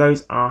lot of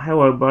those.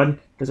 Hello, bud.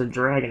 There's a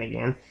dragon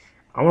again.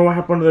 I wonder what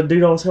happened to the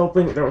dude I was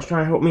helping that was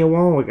trying to help me a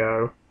while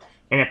ago.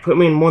 And it put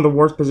me in one of the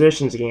worst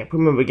positions again. It put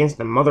me up against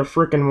the mother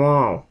frickin'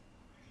 wall.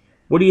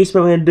 What do you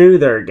expect me to do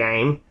there,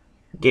 game?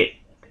 I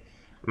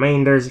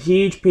mean, there's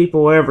huge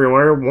people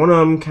everywhere. One of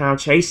them kind of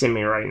chasing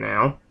me right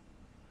now.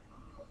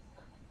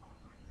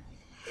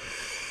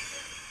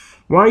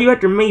 Why are you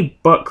after me,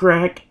 butt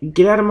crack?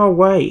 Get out of my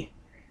way.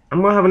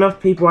 I'm gonna have enough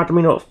people after me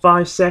in about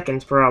 5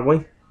 seconds,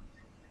 probably.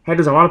 Heck,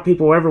 there's a lot of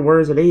people everywhere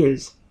as it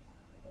is.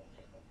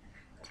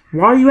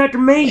 Why are you after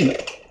me?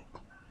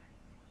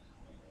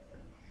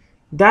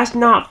 That's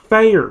not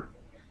fair.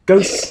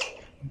 Go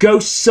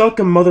suck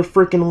a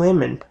motherfucking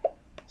lemon.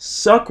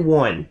 Suck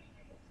one.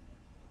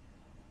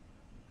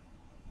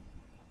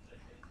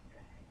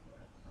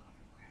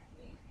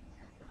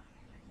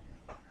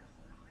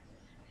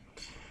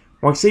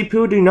 Well, see,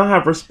 people do not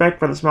have respect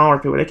for the smaller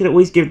people. They could at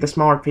least give the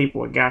smaller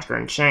people a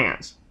goddamn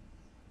chance.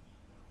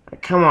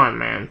 Like, come on,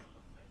 man.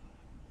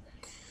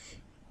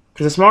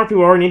 Because the smaller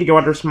people already need to go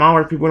after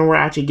smaller people in order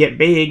to actually get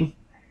big.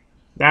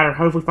 That or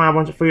hopefully find a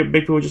bunch of big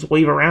people just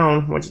leave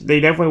around. Which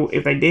they definitely,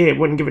 if they did,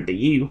 wouldn't give it to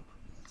you.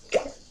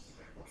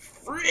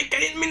 Frick, I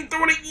didn't mean to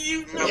throw it at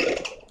you. No.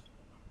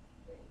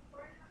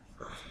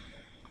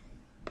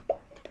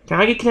 Can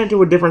I get connected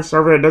to a different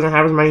server that doesn't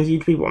have as many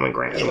huge people? I'm gonna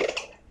grab it.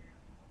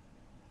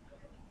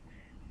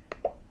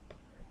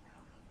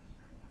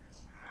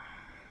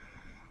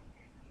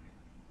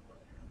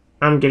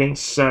 I'm getting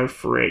so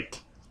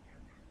freaked.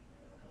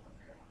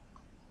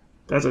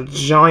 That's a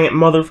giant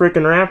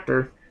motherfucking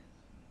raptor.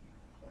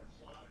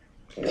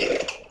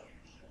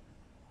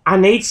 I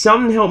need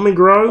something to help me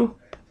grow.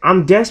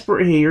 I'm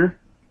desperate here.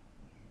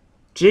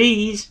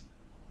 Jeez.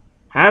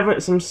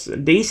 Have some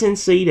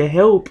decency to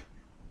help.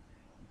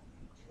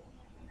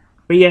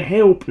 Be a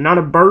help, not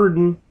a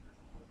burden.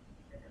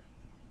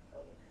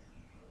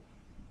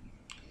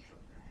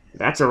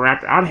 That's a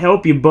raptor. I'd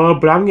help you,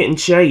 bub, but I'm getting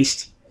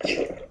chased.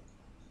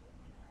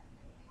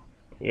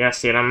 Yeah,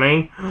 see what I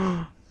mean?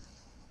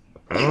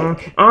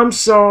 I'm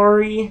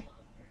sorry.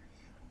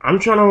 I'm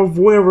trying to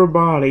avoid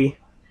everybody.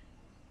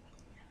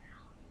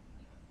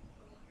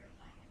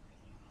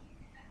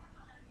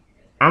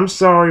 I'm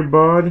sorry,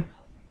 bud.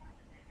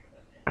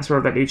 I swear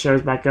if that dude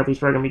shows back up, he's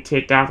probably gonna be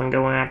ticked off and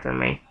going after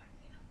me.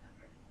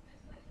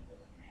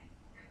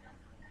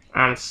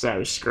 I'm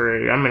so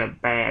screwed. I'm in a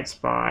bad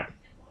spot.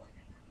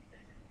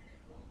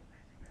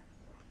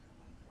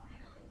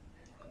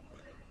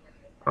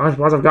 I'm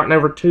surprised I've gotten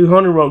over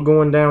 200 while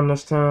going down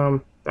this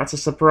time. That's a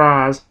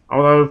surprise.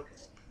 Although,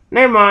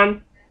 never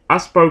mind. I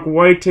spoke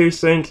way too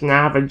soon to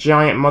now have a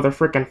giant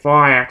motherfucking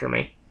fly after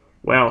me.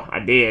 Well, I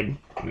did.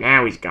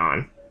 Now he's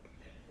gone.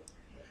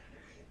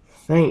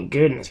 Thank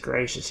goodness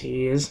gracious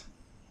he is.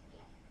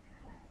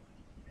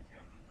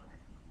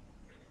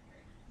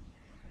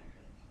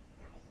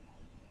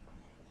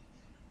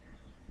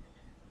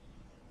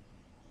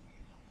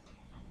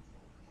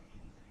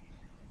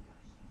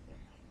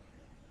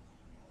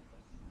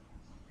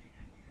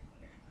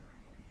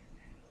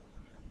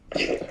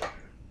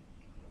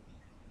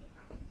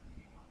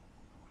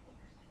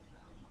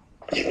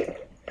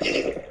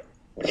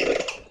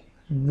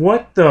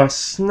 What the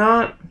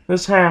snot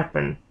has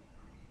happened?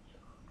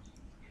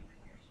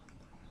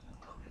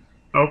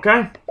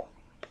 Okay.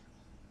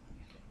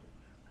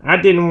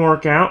 That didn't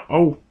work out.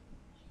 Oh.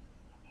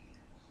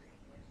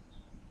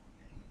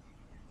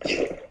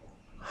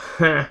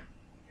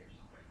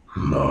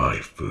 My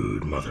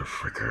food,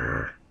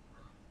 motherfricker.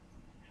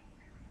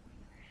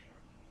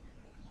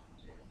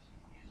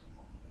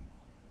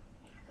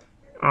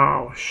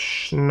 Oh,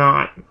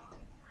 snot.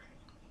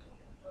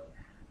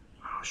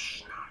 Oh,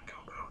 snot. Go,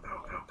 go,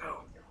 go, go,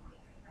 go.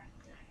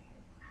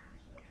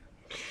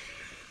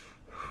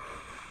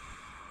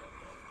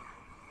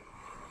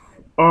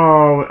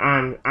 Oh,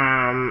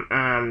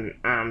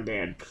 I'm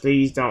dead.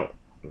 Please don't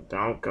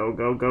go,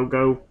 go, go,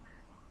 go.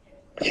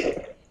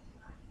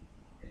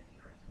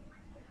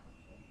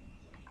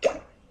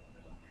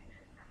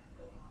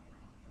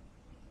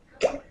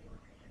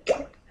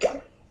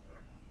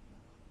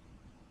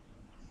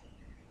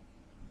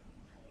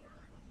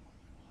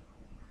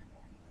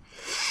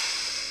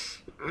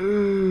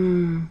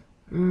 Mm,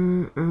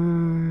 mm,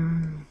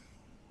 mm.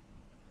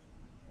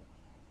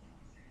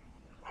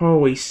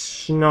 Holy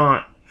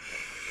snot.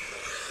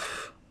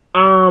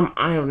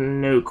 I have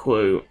no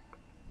clue.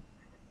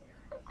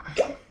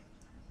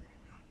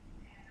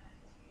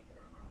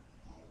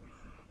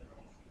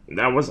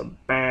 That was a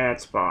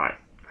bad spot.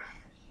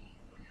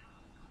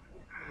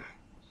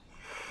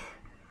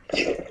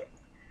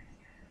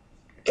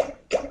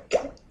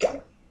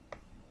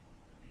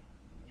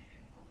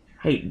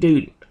 Hey,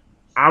 dude,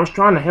 I was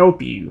trying to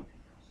help you.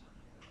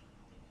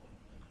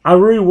 I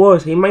really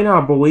was. He may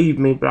not believe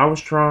me, but I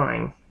was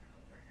trying.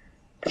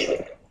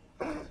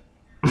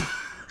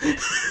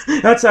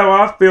 That's how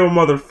I feel,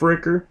 mother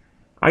fricker.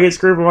 I get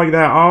screwed like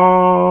that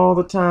all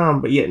the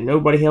time, but yet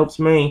nobody helps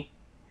me.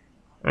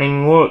 I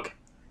mean, look,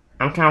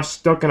 I'm kind of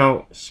stuck in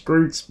a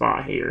screwed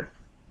spot here.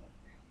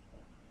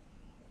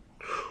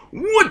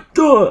 What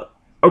the?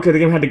 Okay, the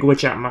game had to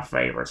glitch out in my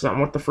favor or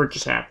something. What the frick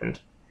just happened?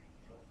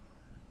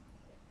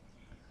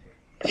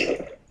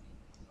 Did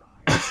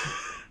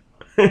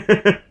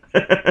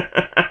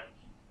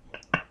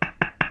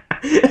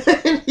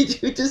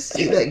you just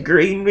see that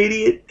green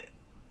idiot?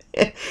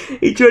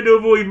 He tried to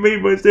avoid me,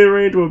 but instead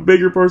ran into a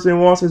bigger person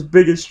and lost his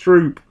biggest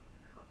troop.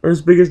 Or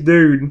his biggest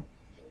dude.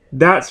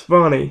 That's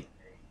funny.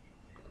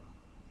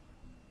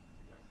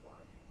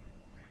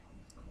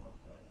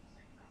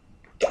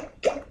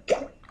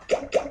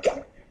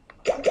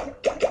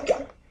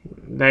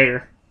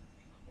 There.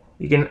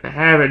 You can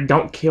have it.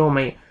 Don't kill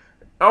me.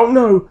 Oh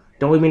no!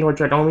 Don't leave me into a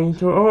trap. Don't leave me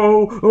into.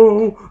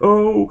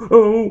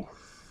 Oh.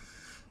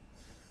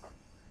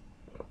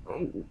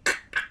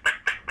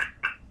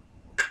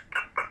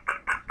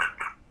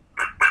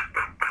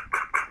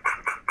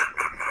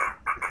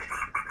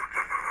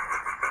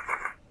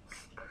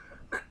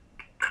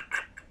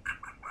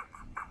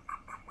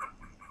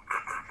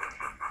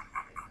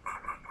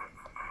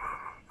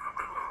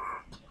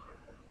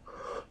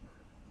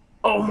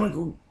 Oh my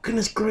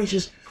goodness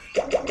gracious.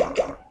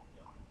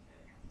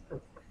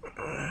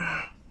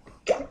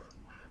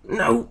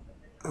 No.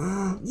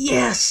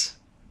 Yes.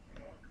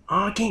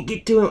 Oh, I can't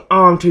get to him.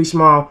 Oh, I'm too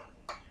small.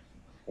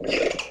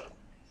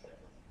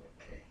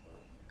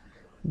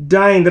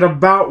 Dang, that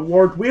about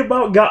worked. We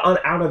about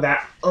got out of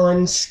that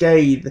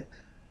unscathed.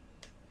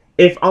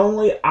 If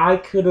only I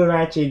could have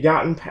actually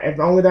gotten. If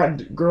only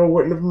that girl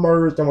wouldn't have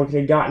merged and we could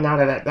have gotten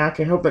out of that. That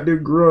could help that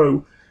dude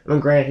grow. I mean,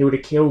 granted, he would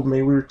have killed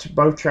me. We were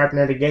both trapped in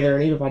there together,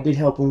 and even if I did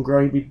help him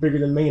grow, he'd be bigger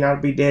than me, and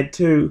I'd be dead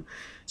too.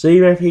 So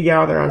even if he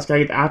got out there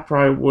unscathed, I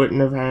probably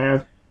wouldn't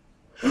have.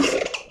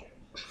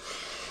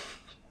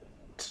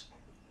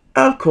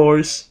 Of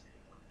course.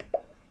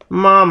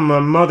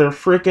 Mama, mother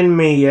frickin'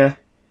 Mia.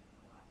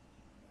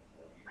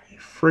 Are you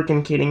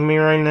frickin' kidding me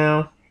right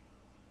now?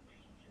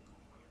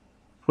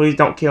 Please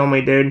don't kill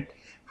me, dude.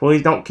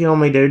 Please don't kill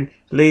me, dude.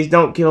 Please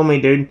don't kill me,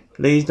 dude.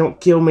 Please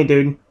don't kill me,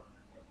 dude.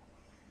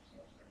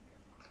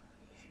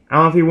 I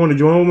don't know if he wanted to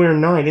join me or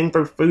not. He didn't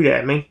throw food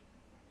at me.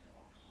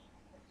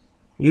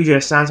 You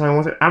just signed something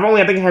once.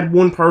 I think I had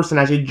one person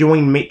actually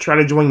join me, try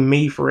to join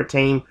me for a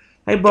team.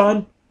 Hey,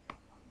 bud.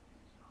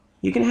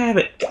 You can have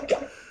it.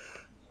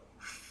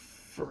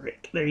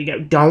 Frick. There you go.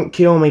 Don't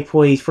kill me,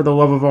 please, for the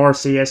love of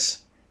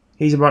Arceus.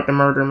 He's about to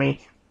murder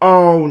me.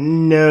 Oh,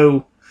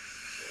 no.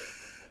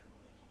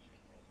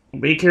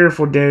 Be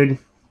careful, dude.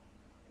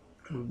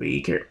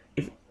 Be careful.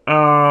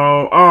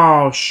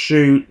 Oh,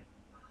 shoot.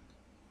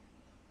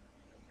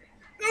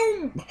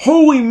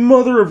 Holy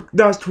mother of...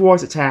 That's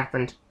twice it's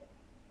happened.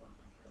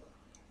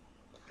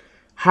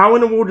 How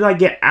in the world did I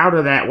get out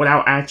of that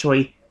without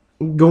actually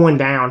going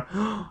down?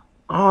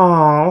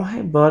 Oh,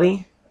 hey,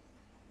 buddy.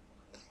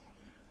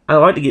 I'd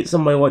like to get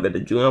somebody like that to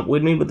join up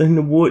with me, but then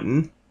they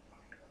wouldn't.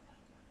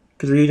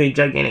 Because they're usually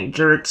gigantic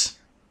jerks.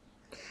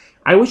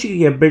 I wish you could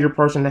get a bigger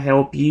person to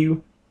help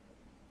you.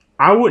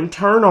 I wouldn't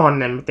turn on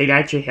them if they'd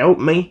actually help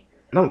me.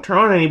 I don't turn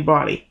on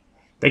anybody.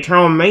 They turn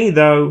on me,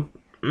 though.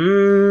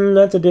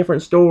 That's a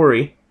different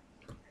story.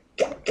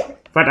 In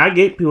fact, I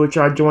get people to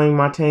try joining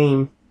my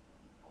team.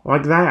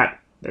 Like that.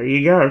 There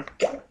you go.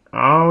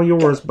 All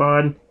yours,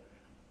 bud.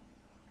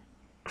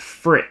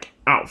 Frick.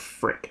 Oh,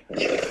 frick.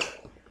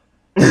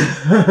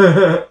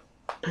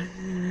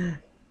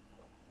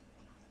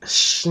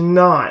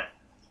 Snot.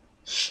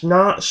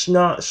 Snot.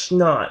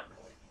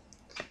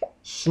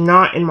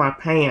 Snot in my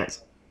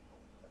pants.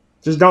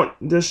 Just don't.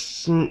 The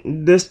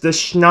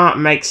snot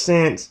makes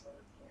sense.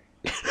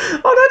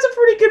 Oh, that's a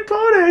pretty good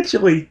pun,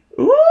 actually.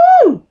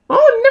 Ooh!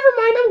 Oh, never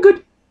mind. I'm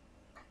good.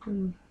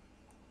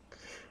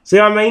 See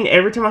what I mean?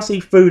 Every time I see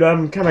food,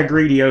 I'm kind of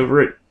greedy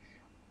over it.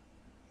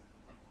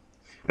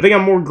 I think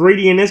I'm more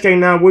greedy in this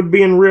game than I would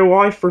be in real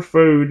life for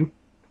food.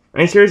 I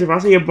mean, seriously, if I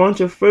see a bunch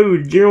of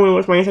food, generally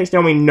what's my instincts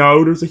tell me,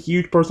 no, there's a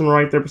huge person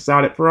right there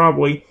beside it,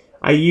 probably.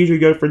 I usually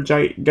go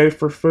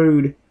for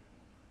food.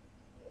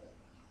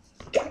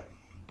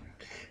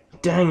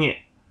 Dang it.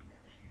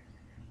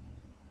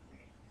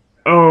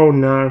 Oh,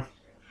 no.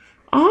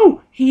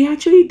 Oh, he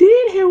actually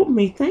did help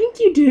me. Thank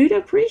you, dude. I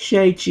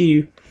appreciate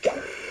you.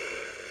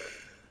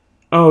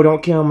 Oh,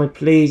 don't kill me,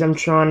 please. I'm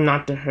trying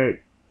not to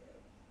hurt.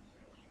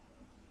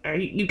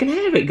 You can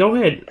have it. Go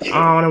ahead. Oh,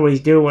 I know what he's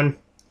doing.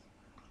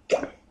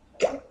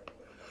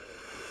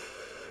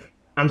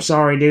 I'm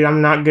sorry, dude.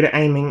 I'm not good at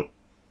aiming.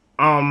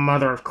 Oh,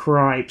 mother of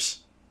cripes.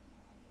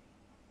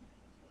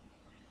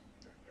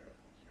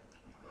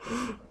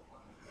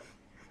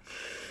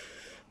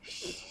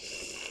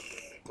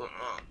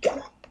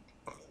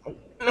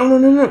 No, no,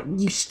 no, no.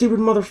 You stupid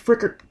mother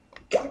fricker.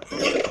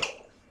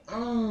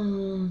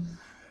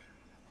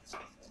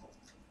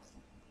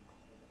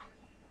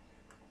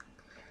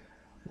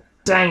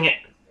 Dang it.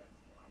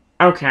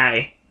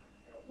 Okay.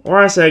 Like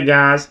I said,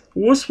 guys,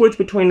 we'll switch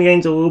between the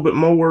games a little bit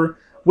more.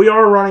 We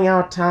are running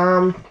out of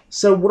time,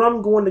 so what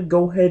I'm going to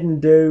go ahead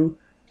and do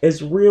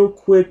is real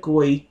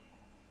quickly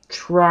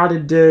try to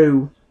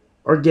do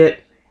or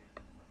get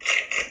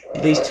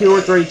these 2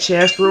 or 3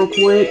 chests real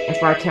quick,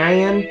 if I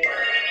can,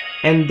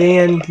 and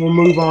then we'll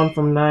move on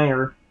from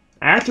there.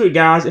 Actually,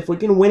 guys, if we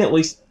can win at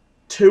least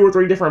 2 or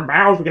 3 different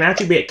battles, we can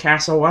actually be at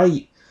Castle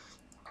 8,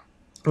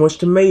 which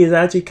to me is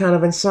actually kind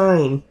of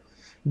insane.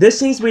 This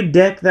seems to be a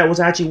deck that was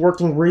actually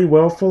working really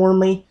well for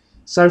me.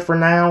 So for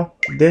now,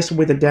 this will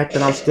be the deck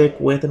that I'll stick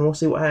with, and we'll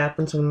see what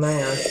happens from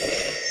there.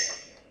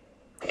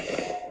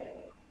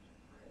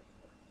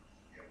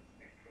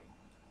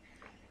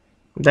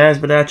 That's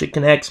but actually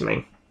connects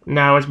me.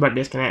 No, it's about to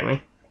disconnect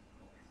me.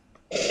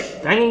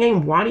 Dang it,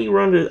 game, why do you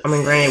run to... I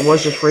mean, granted, it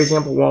was just, for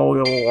example, wall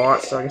a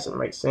lot, so I guess it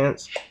makes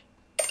sense.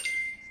 At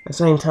the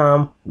same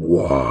time,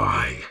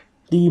 why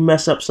do you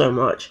mess up so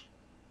much?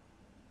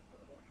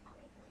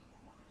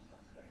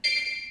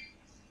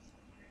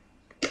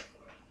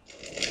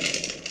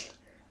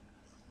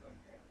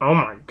 Oh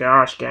my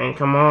gosh, gang,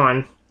 come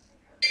on.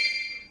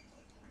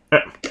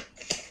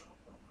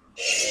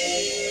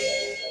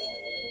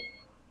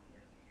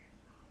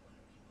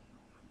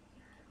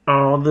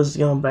 Oh, this is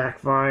gonna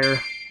backfire.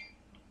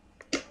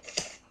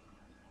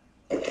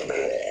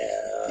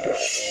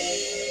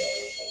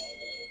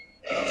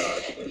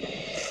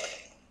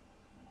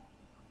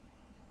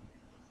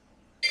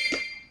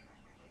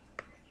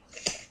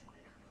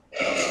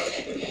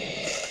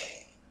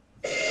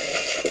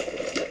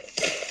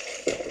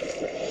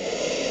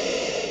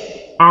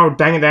 Oh,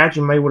 dang it, that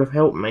actually may would have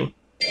helped me.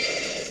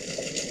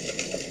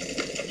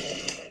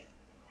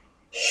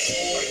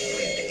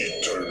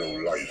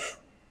 Eternal life.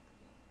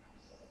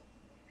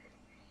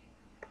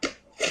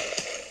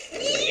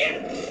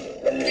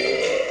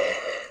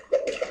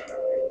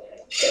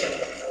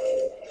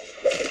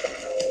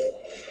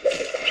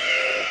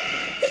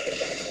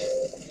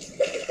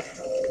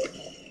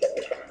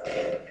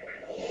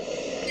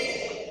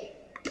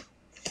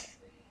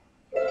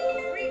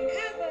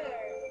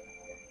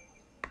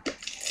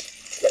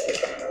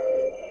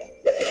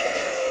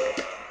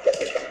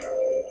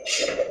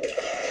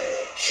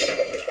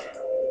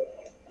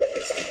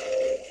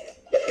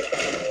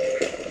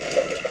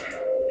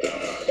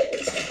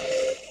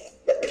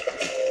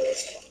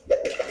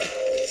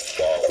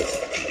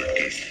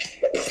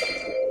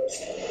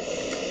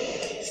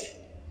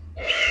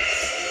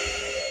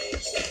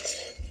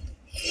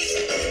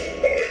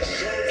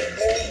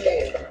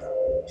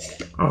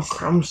 Oh,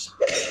 crumbs.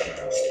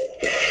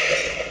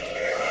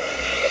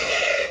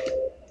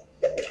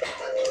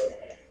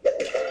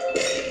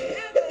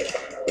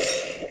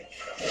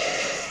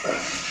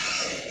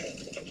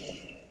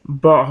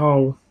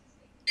 Butthole.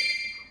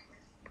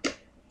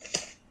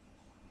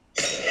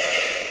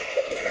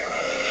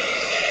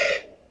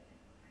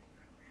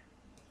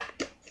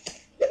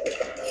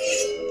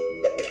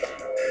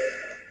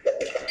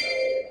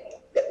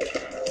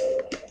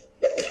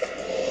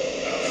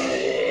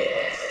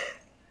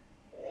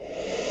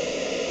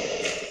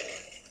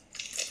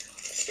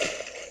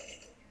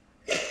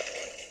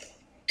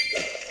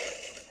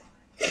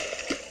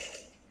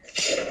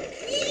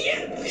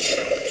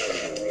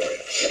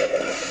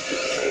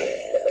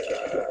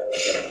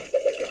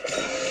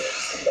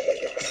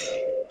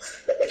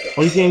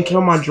 At least he didn't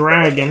kill my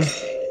dragon.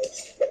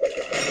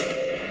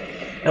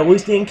 At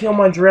least he didn't kill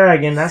my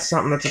dragon. That's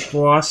something that's a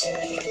plus.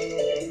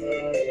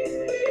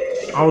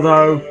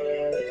 Although,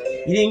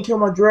 you didn't kill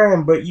my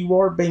dragon, but you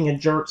are being a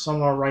jerk, so I'm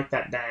gonna write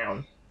that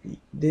down.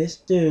 This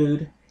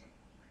dude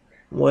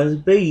was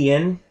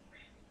being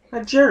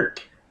a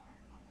jerk.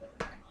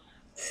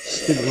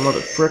 Stupid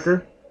mother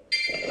fricker.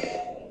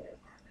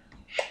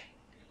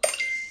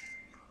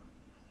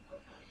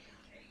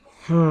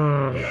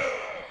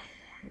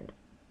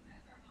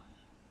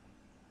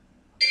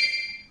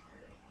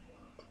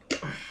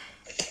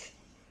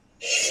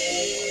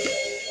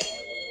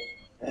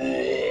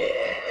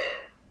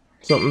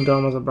 Something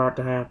dumb is about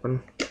to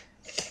happen.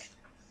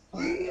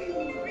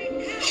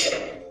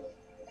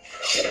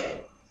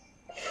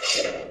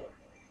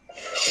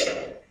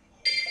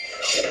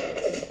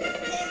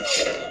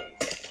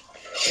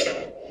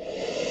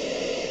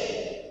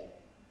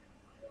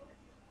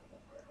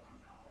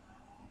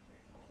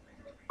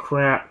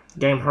 Crap.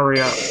 Game, hurry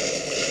up.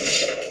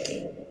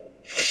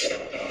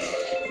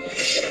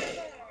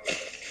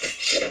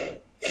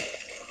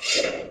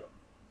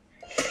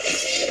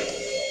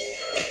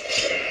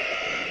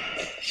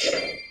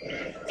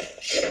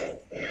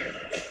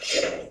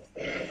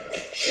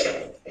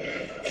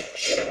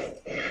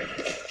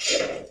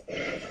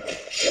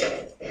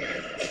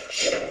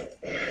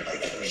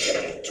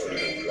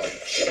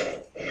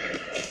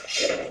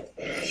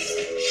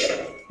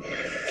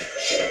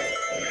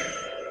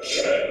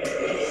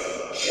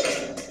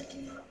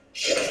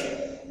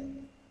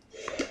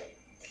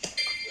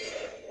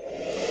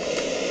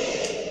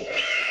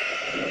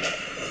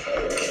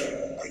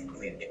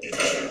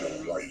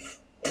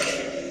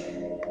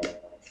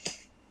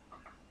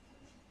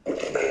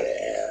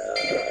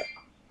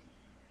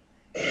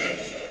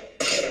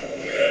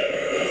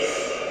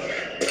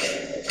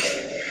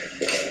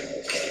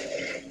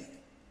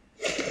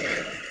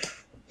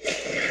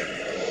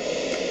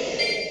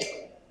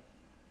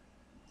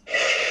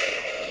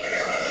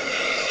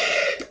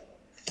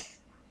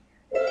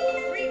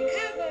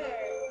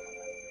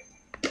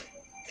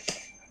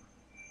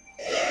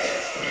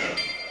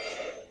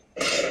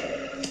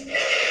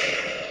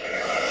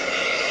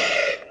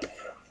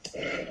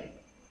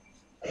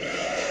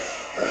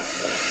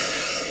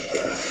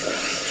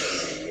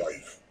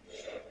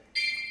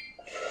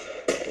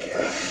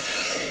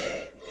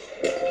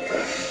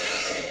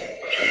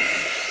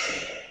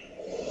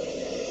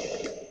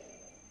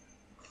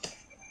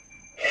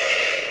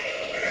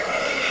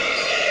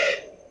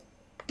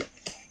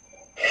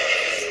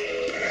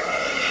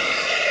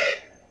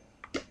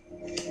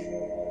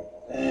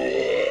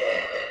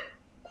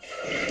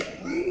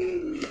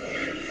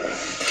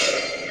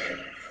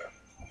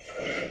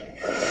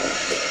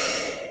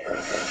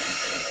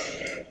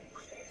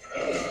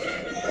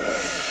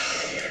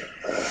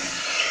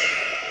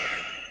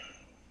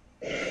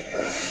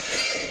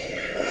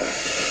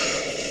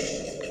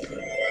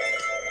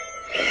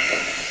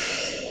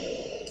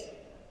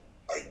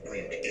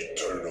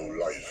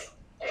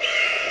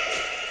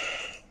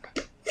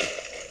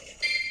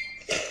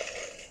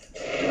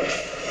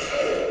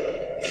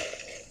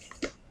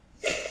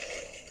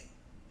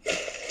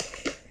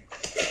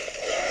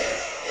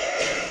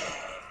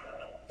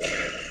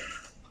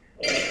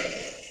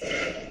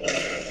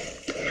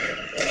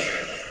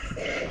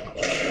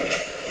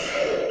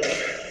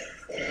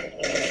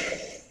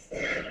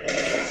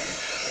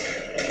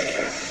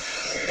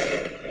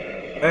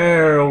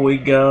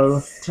 you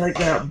go. Take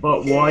that,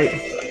 butt white.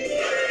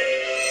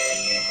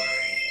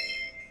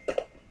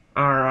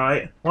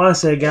 Alright. Like I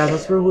said, guys,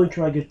 let's really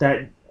try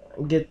to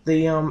get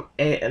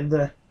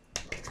the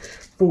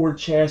forward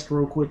chest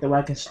real quick, that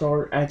I can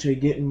start actually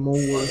getting more.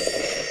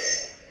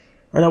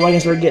 Or that way I can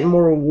start getting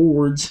more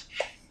rewards.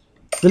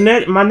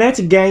 My next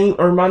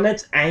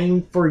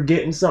aim for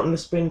getting something to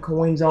spend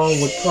coins on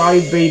would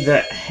probably be the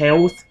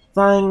health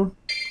thing,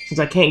 since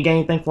I can't get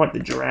anything for like the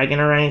dragon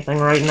or anything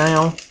right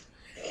now.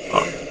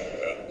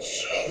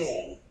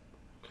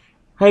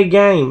 Hey,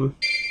 game.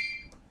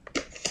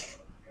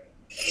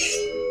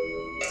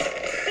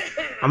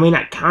 I mean,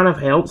 that kind of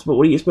helps, but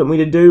what do you expect me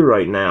to do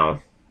right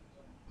now?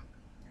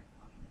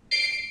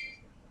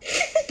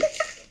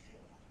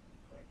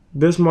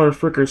 This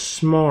motherfucker's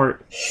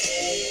smart.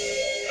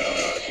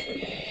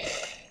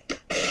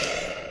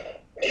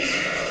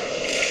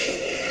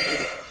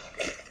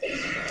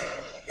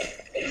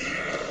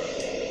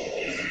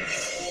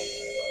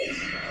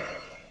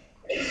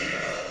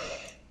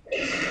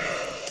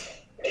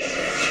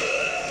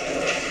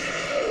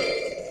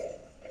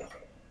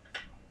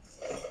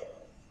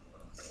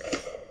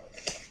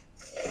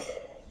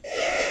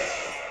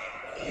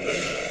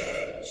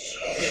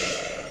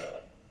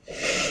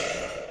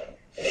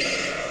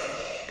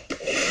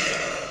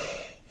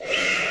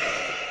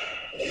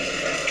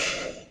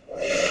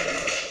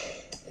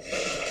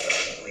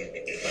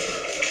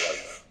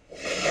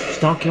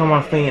 Don't kill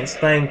my fence,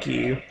 thank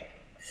you.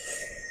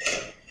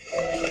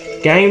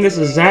 Game, this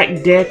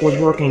exact deck was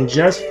working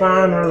just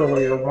fine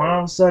earlier. Why all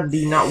of a sudden do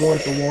you not want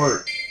it to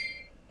work?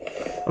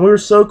 And we were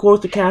so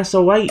close to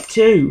Castle 8,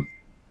 too.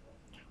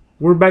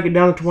 We're back it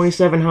down to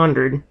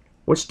 2,700,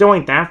 which still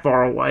ain't that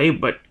far away,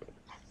 but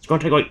it's going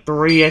to take like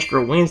 3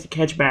 extra wins to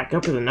catch back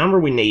up to the number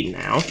we need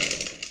now.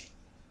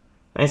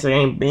 Thanks to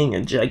ain't being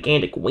a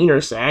gigantic wiener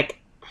sack.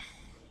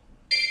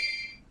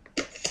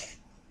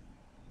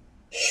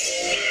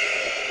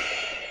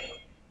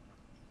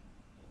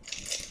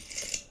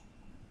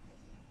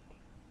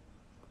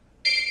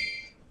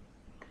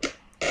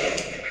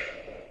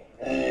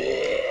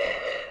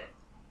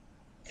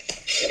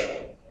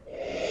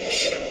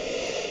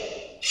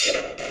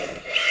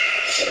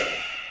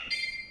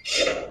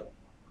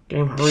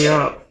 Game, hurry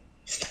up.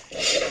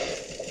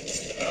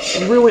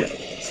 Really?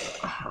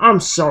 I'm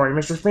sorry,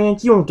 Mr.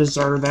 Fence. You don't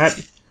deserve that.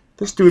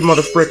 This stupid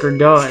motherfricker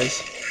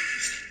does.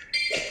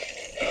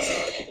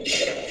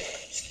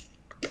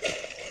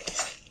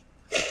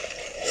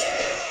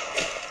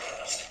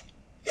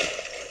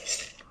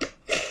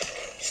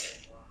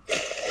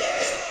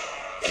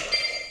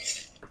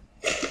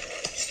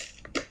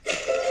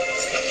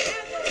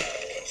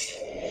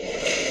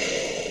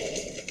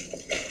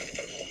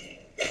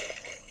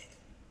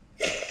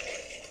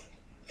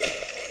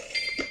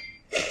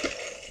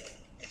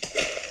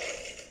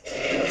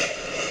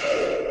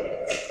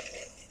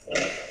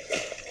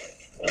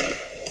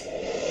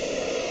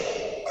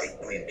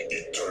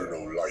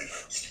 Eternal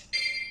life.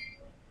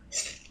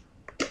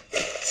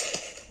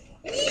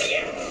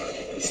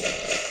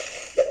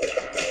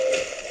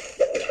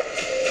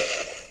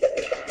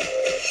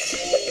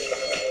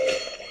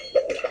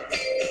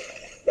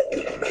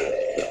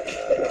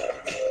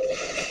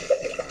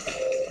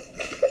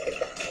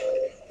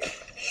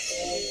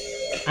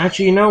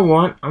 Actually, you know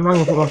what? I'm not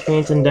gonna put my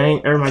fence in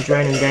danger, or my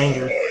drain in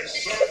danger.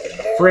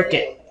 Frick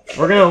it.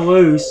 We're gonna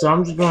lose, so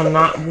I'm just gonna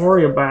not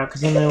worry about it,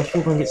 because then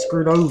we're gonna get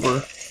screwed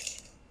over.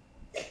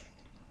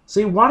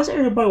 See, why does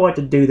everybody like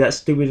to do that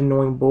stupid,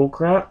 annoying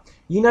bullcrap?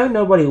 You know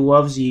nobody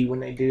loves you when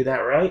they do that,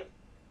 right?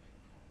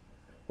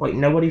 Like,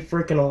 nobody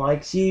freaking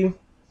likes you?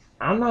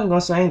 I'm not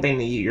gonna say anything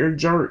to you. You're a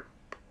jerk.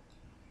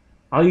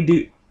 All you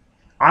do...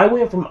 I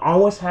went from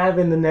almost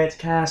having the next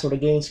castle to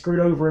getting screwed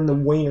over in the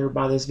wiener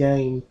by this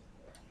game.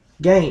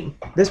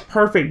 This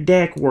perfect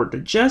deck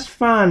worked just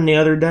fine the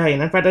other day,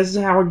 and in fact, this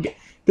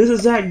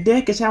exact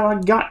deck is how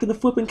I got to the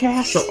flipping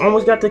castle.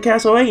 Almost got to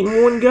Castle 8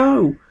 in one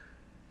go.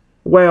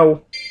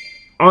 Well,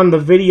 on the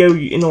video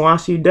in the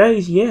last few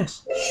days,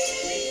 yes.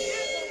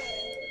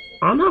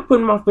 I'm not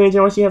putting my fence in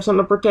unless you have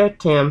something to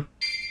protect him.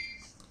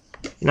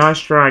 Nice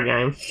try,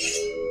 game.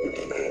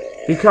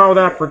 If you call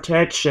that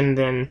protection,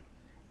 then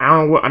I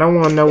don't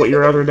want to know what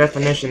your other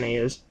definition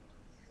is.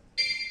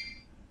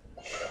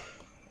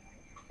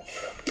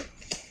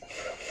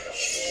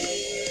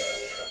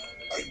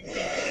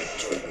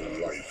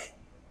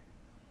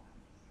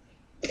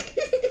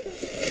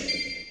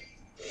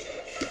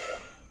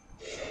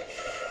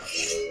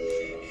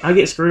 I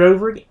get screwed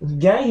over again.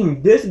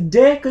 Game, this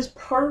deck is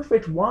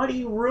perfect. Why do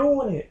you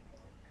ruin it?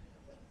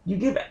 You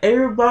give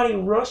everybody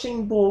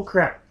rushing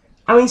bullcrap.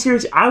 I mean,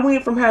 seriously, I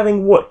went from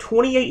having, what,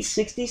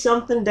 2860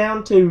 something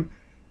down to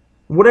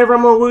whatever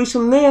I'm going to lose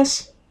from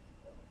this.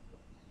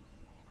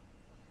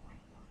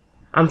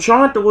 I'm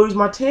trying to lose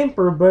my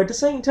temper, but at the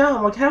same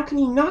time, like, how can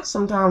you not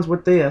sometimes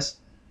with this?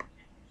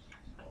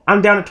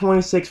 I'm down to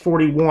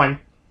 2641.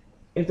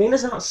 If it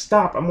does not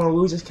stop, I'm going to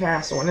lose this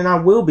castle, and then I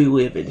will be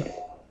livid.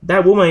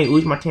 That will make me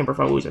lose my temper if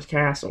I lose this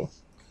castle.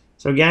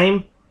 So,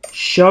 game,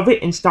 shove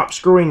it and stop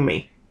screwing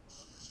me.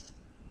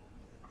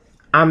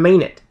 I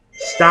mean it.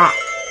 Stop.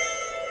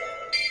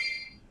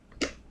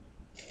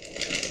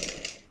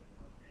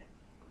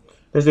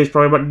 This dude's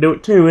probably about to do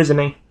it too, isn't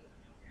he?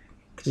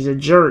 Because he's a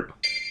jerk.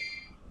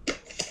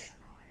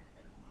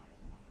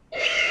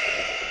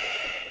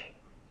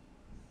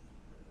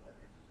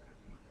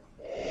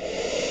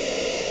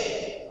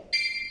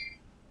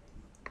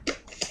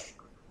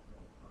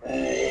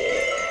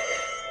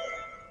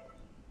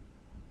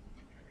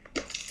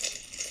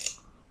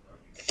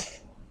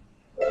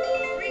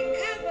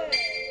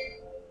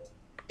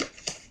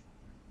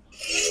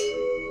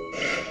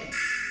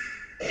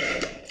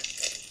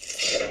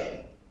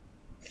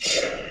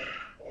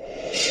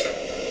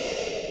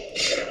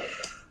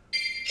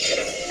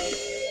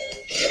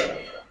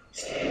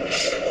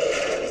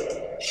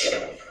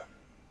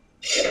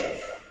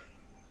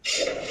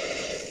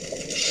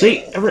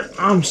 See,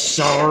 I'm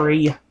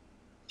sorry.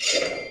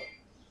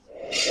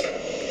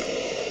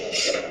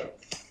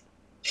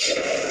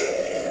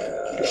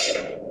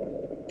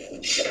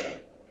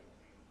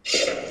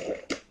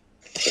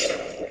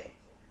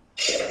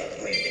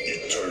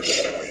 Eternal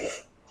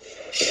life.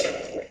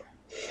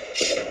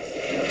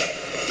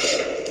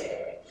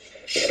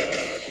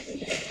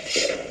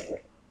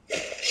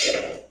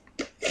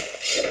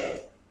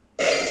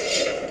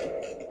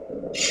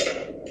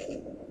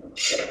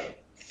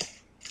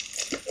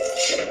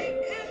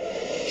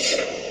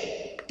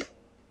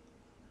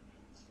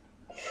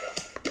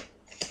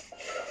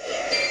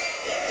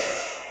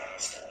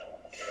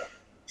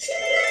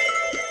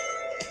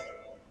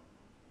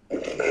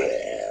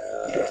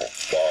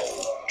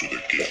 Bow to the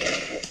king.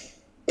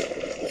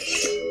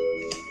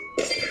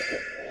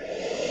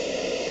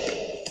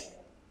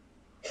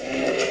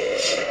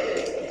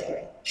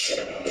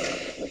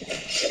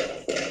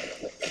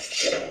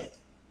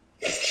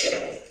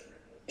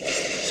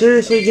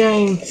 Seriously,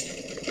 game.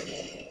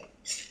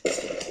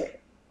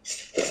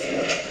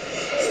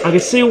 I can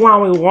see why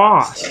we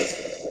lost.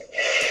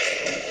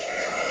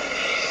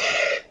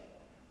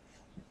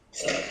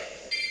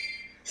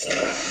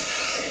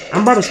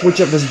 I'm about to switch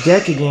up this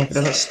deck again if it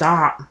doesn't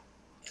stop.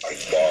 I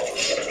bow to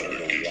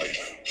eternal life.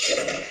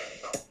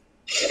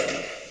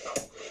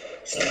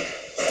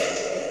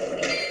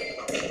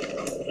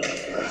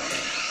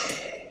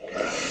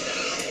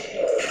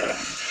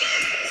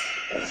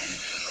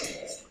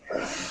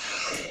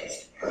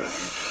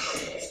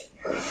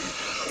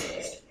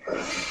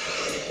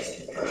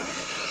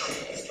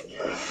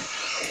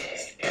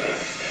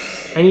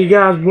 And you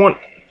guys want...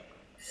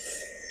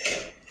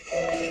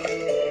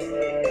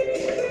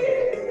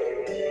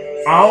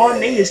 All I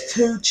need is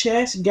 2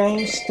 chess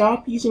games.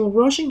 Stop using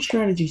rushing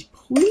strategies,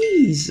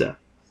 please.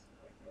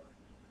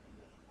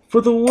 For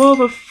the love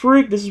of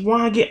frick, this is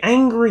why I get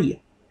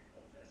angry.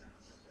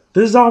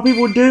 This is all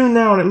people do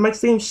now, and it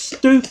makes them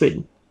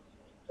stupid.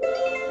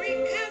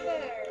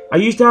 I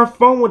used to have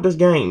fun with this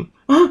game.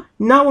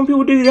 Not when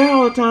people do that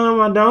all the time,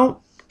 I don't.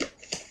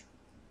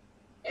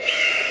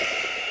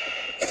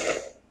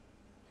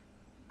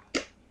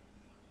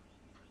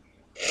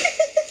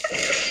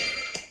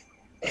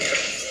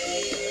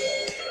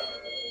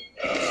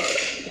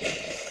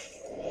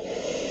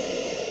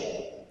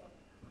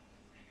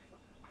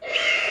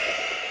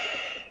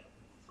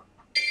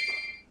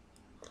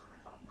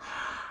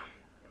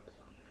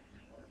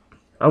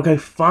 Okay,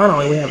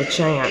 finally we have a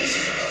chance.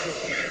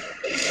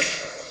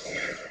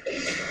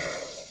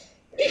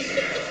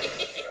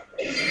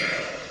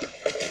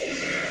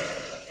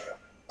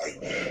 I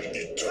need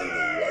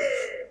eternal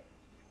life.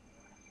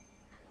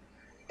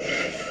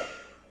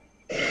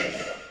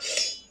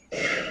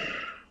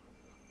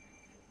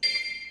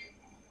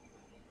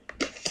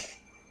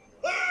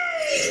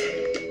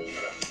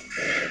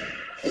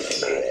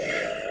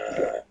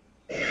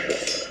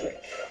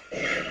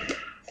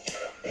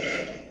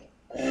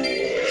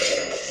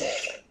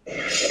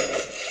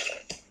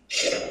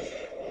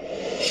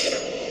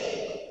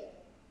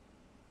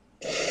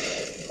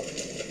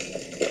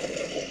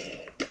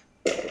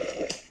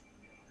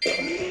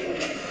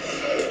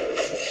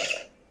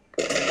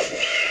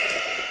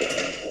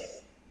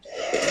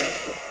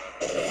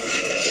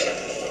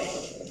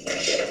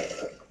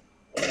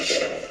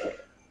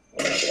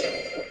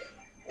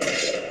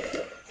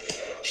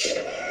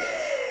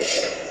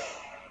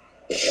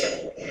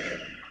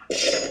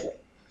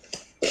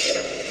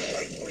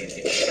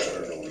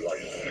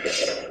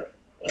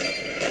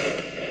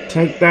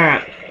 Take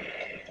that,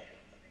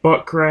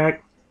 butt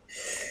crack.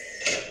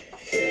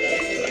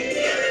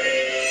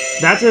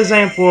 That's an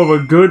example of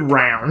a good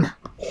round.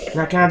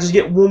 Now can I just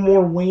get one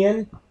more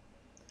win?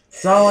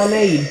 That's all I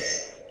need.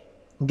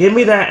 Give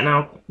me that and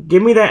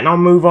I'll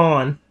move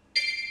on.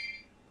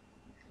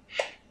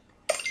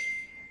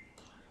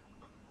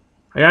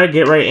 I gotta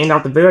get ready to end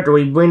off the video after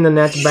we win the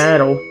next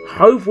battle.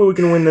 Hopefully we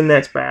can win the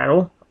next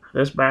battle.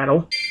 This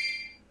battle.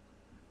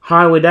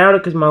 Highly doubt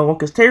it because my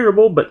luck is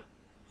terrible, but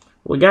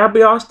we gotta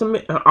be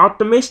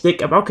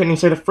optimistic. If I couldn't even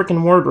say the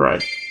freaking word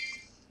right.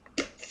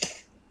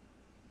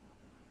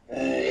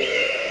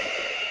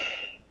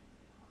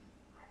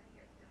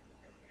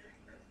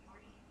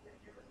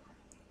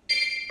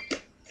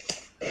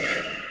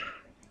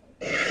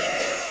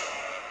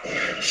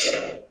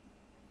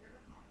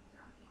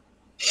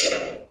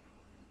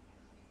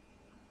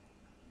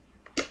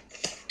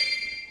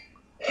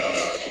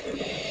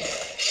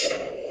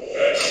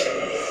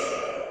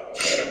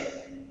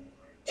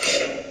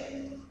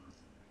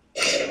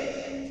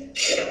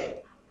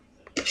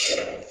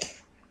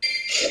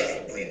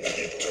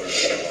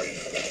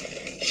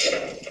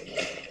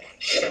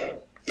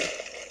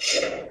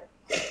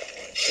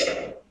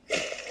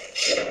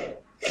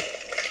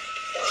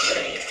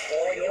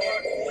 For your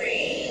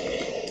queen.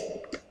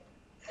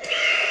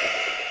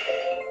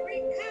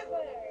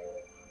 Recover.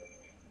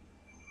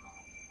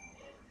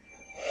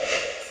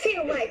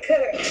 Feel my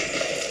curse.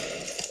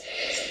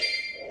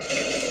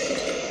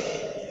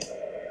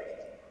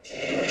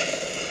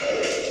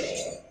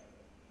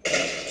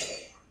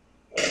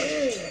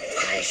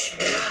 Fresh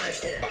blood.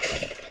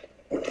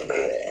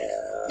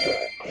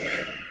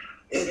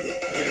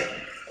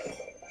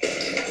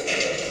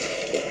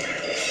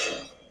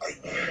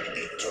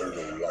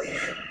 Eternal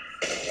life.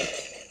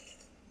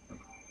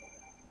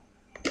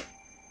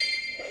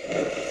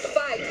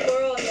 Fight for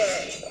honor.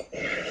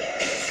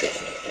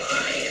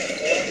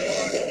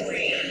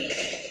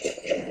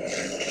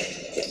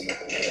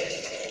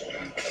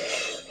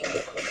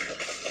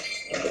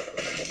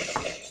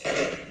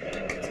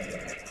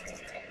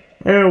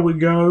 There we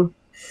go.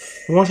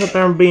 Once up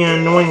there and being an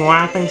annoying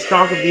laughing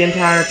stock of the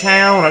entire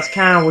town, that's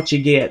kind of what you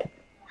get.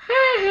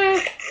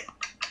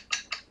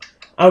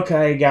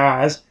 Okay,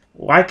 guys,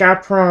 like I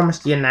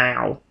promised you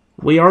now,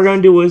 we are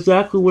going to do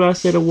exactly what I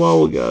said a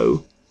while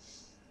ago.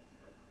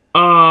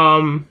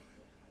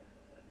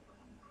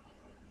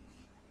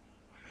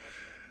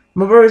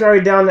 My brother's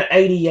already down to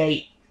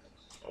 88.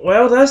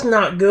 Well, that's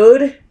not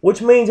good.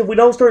 Which means if we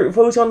don't start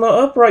focusing on the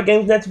upright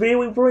games next video,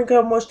 we probably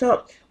cover much time.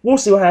 We'll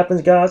see what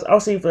happens, guys.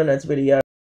 I'll see you for the next video.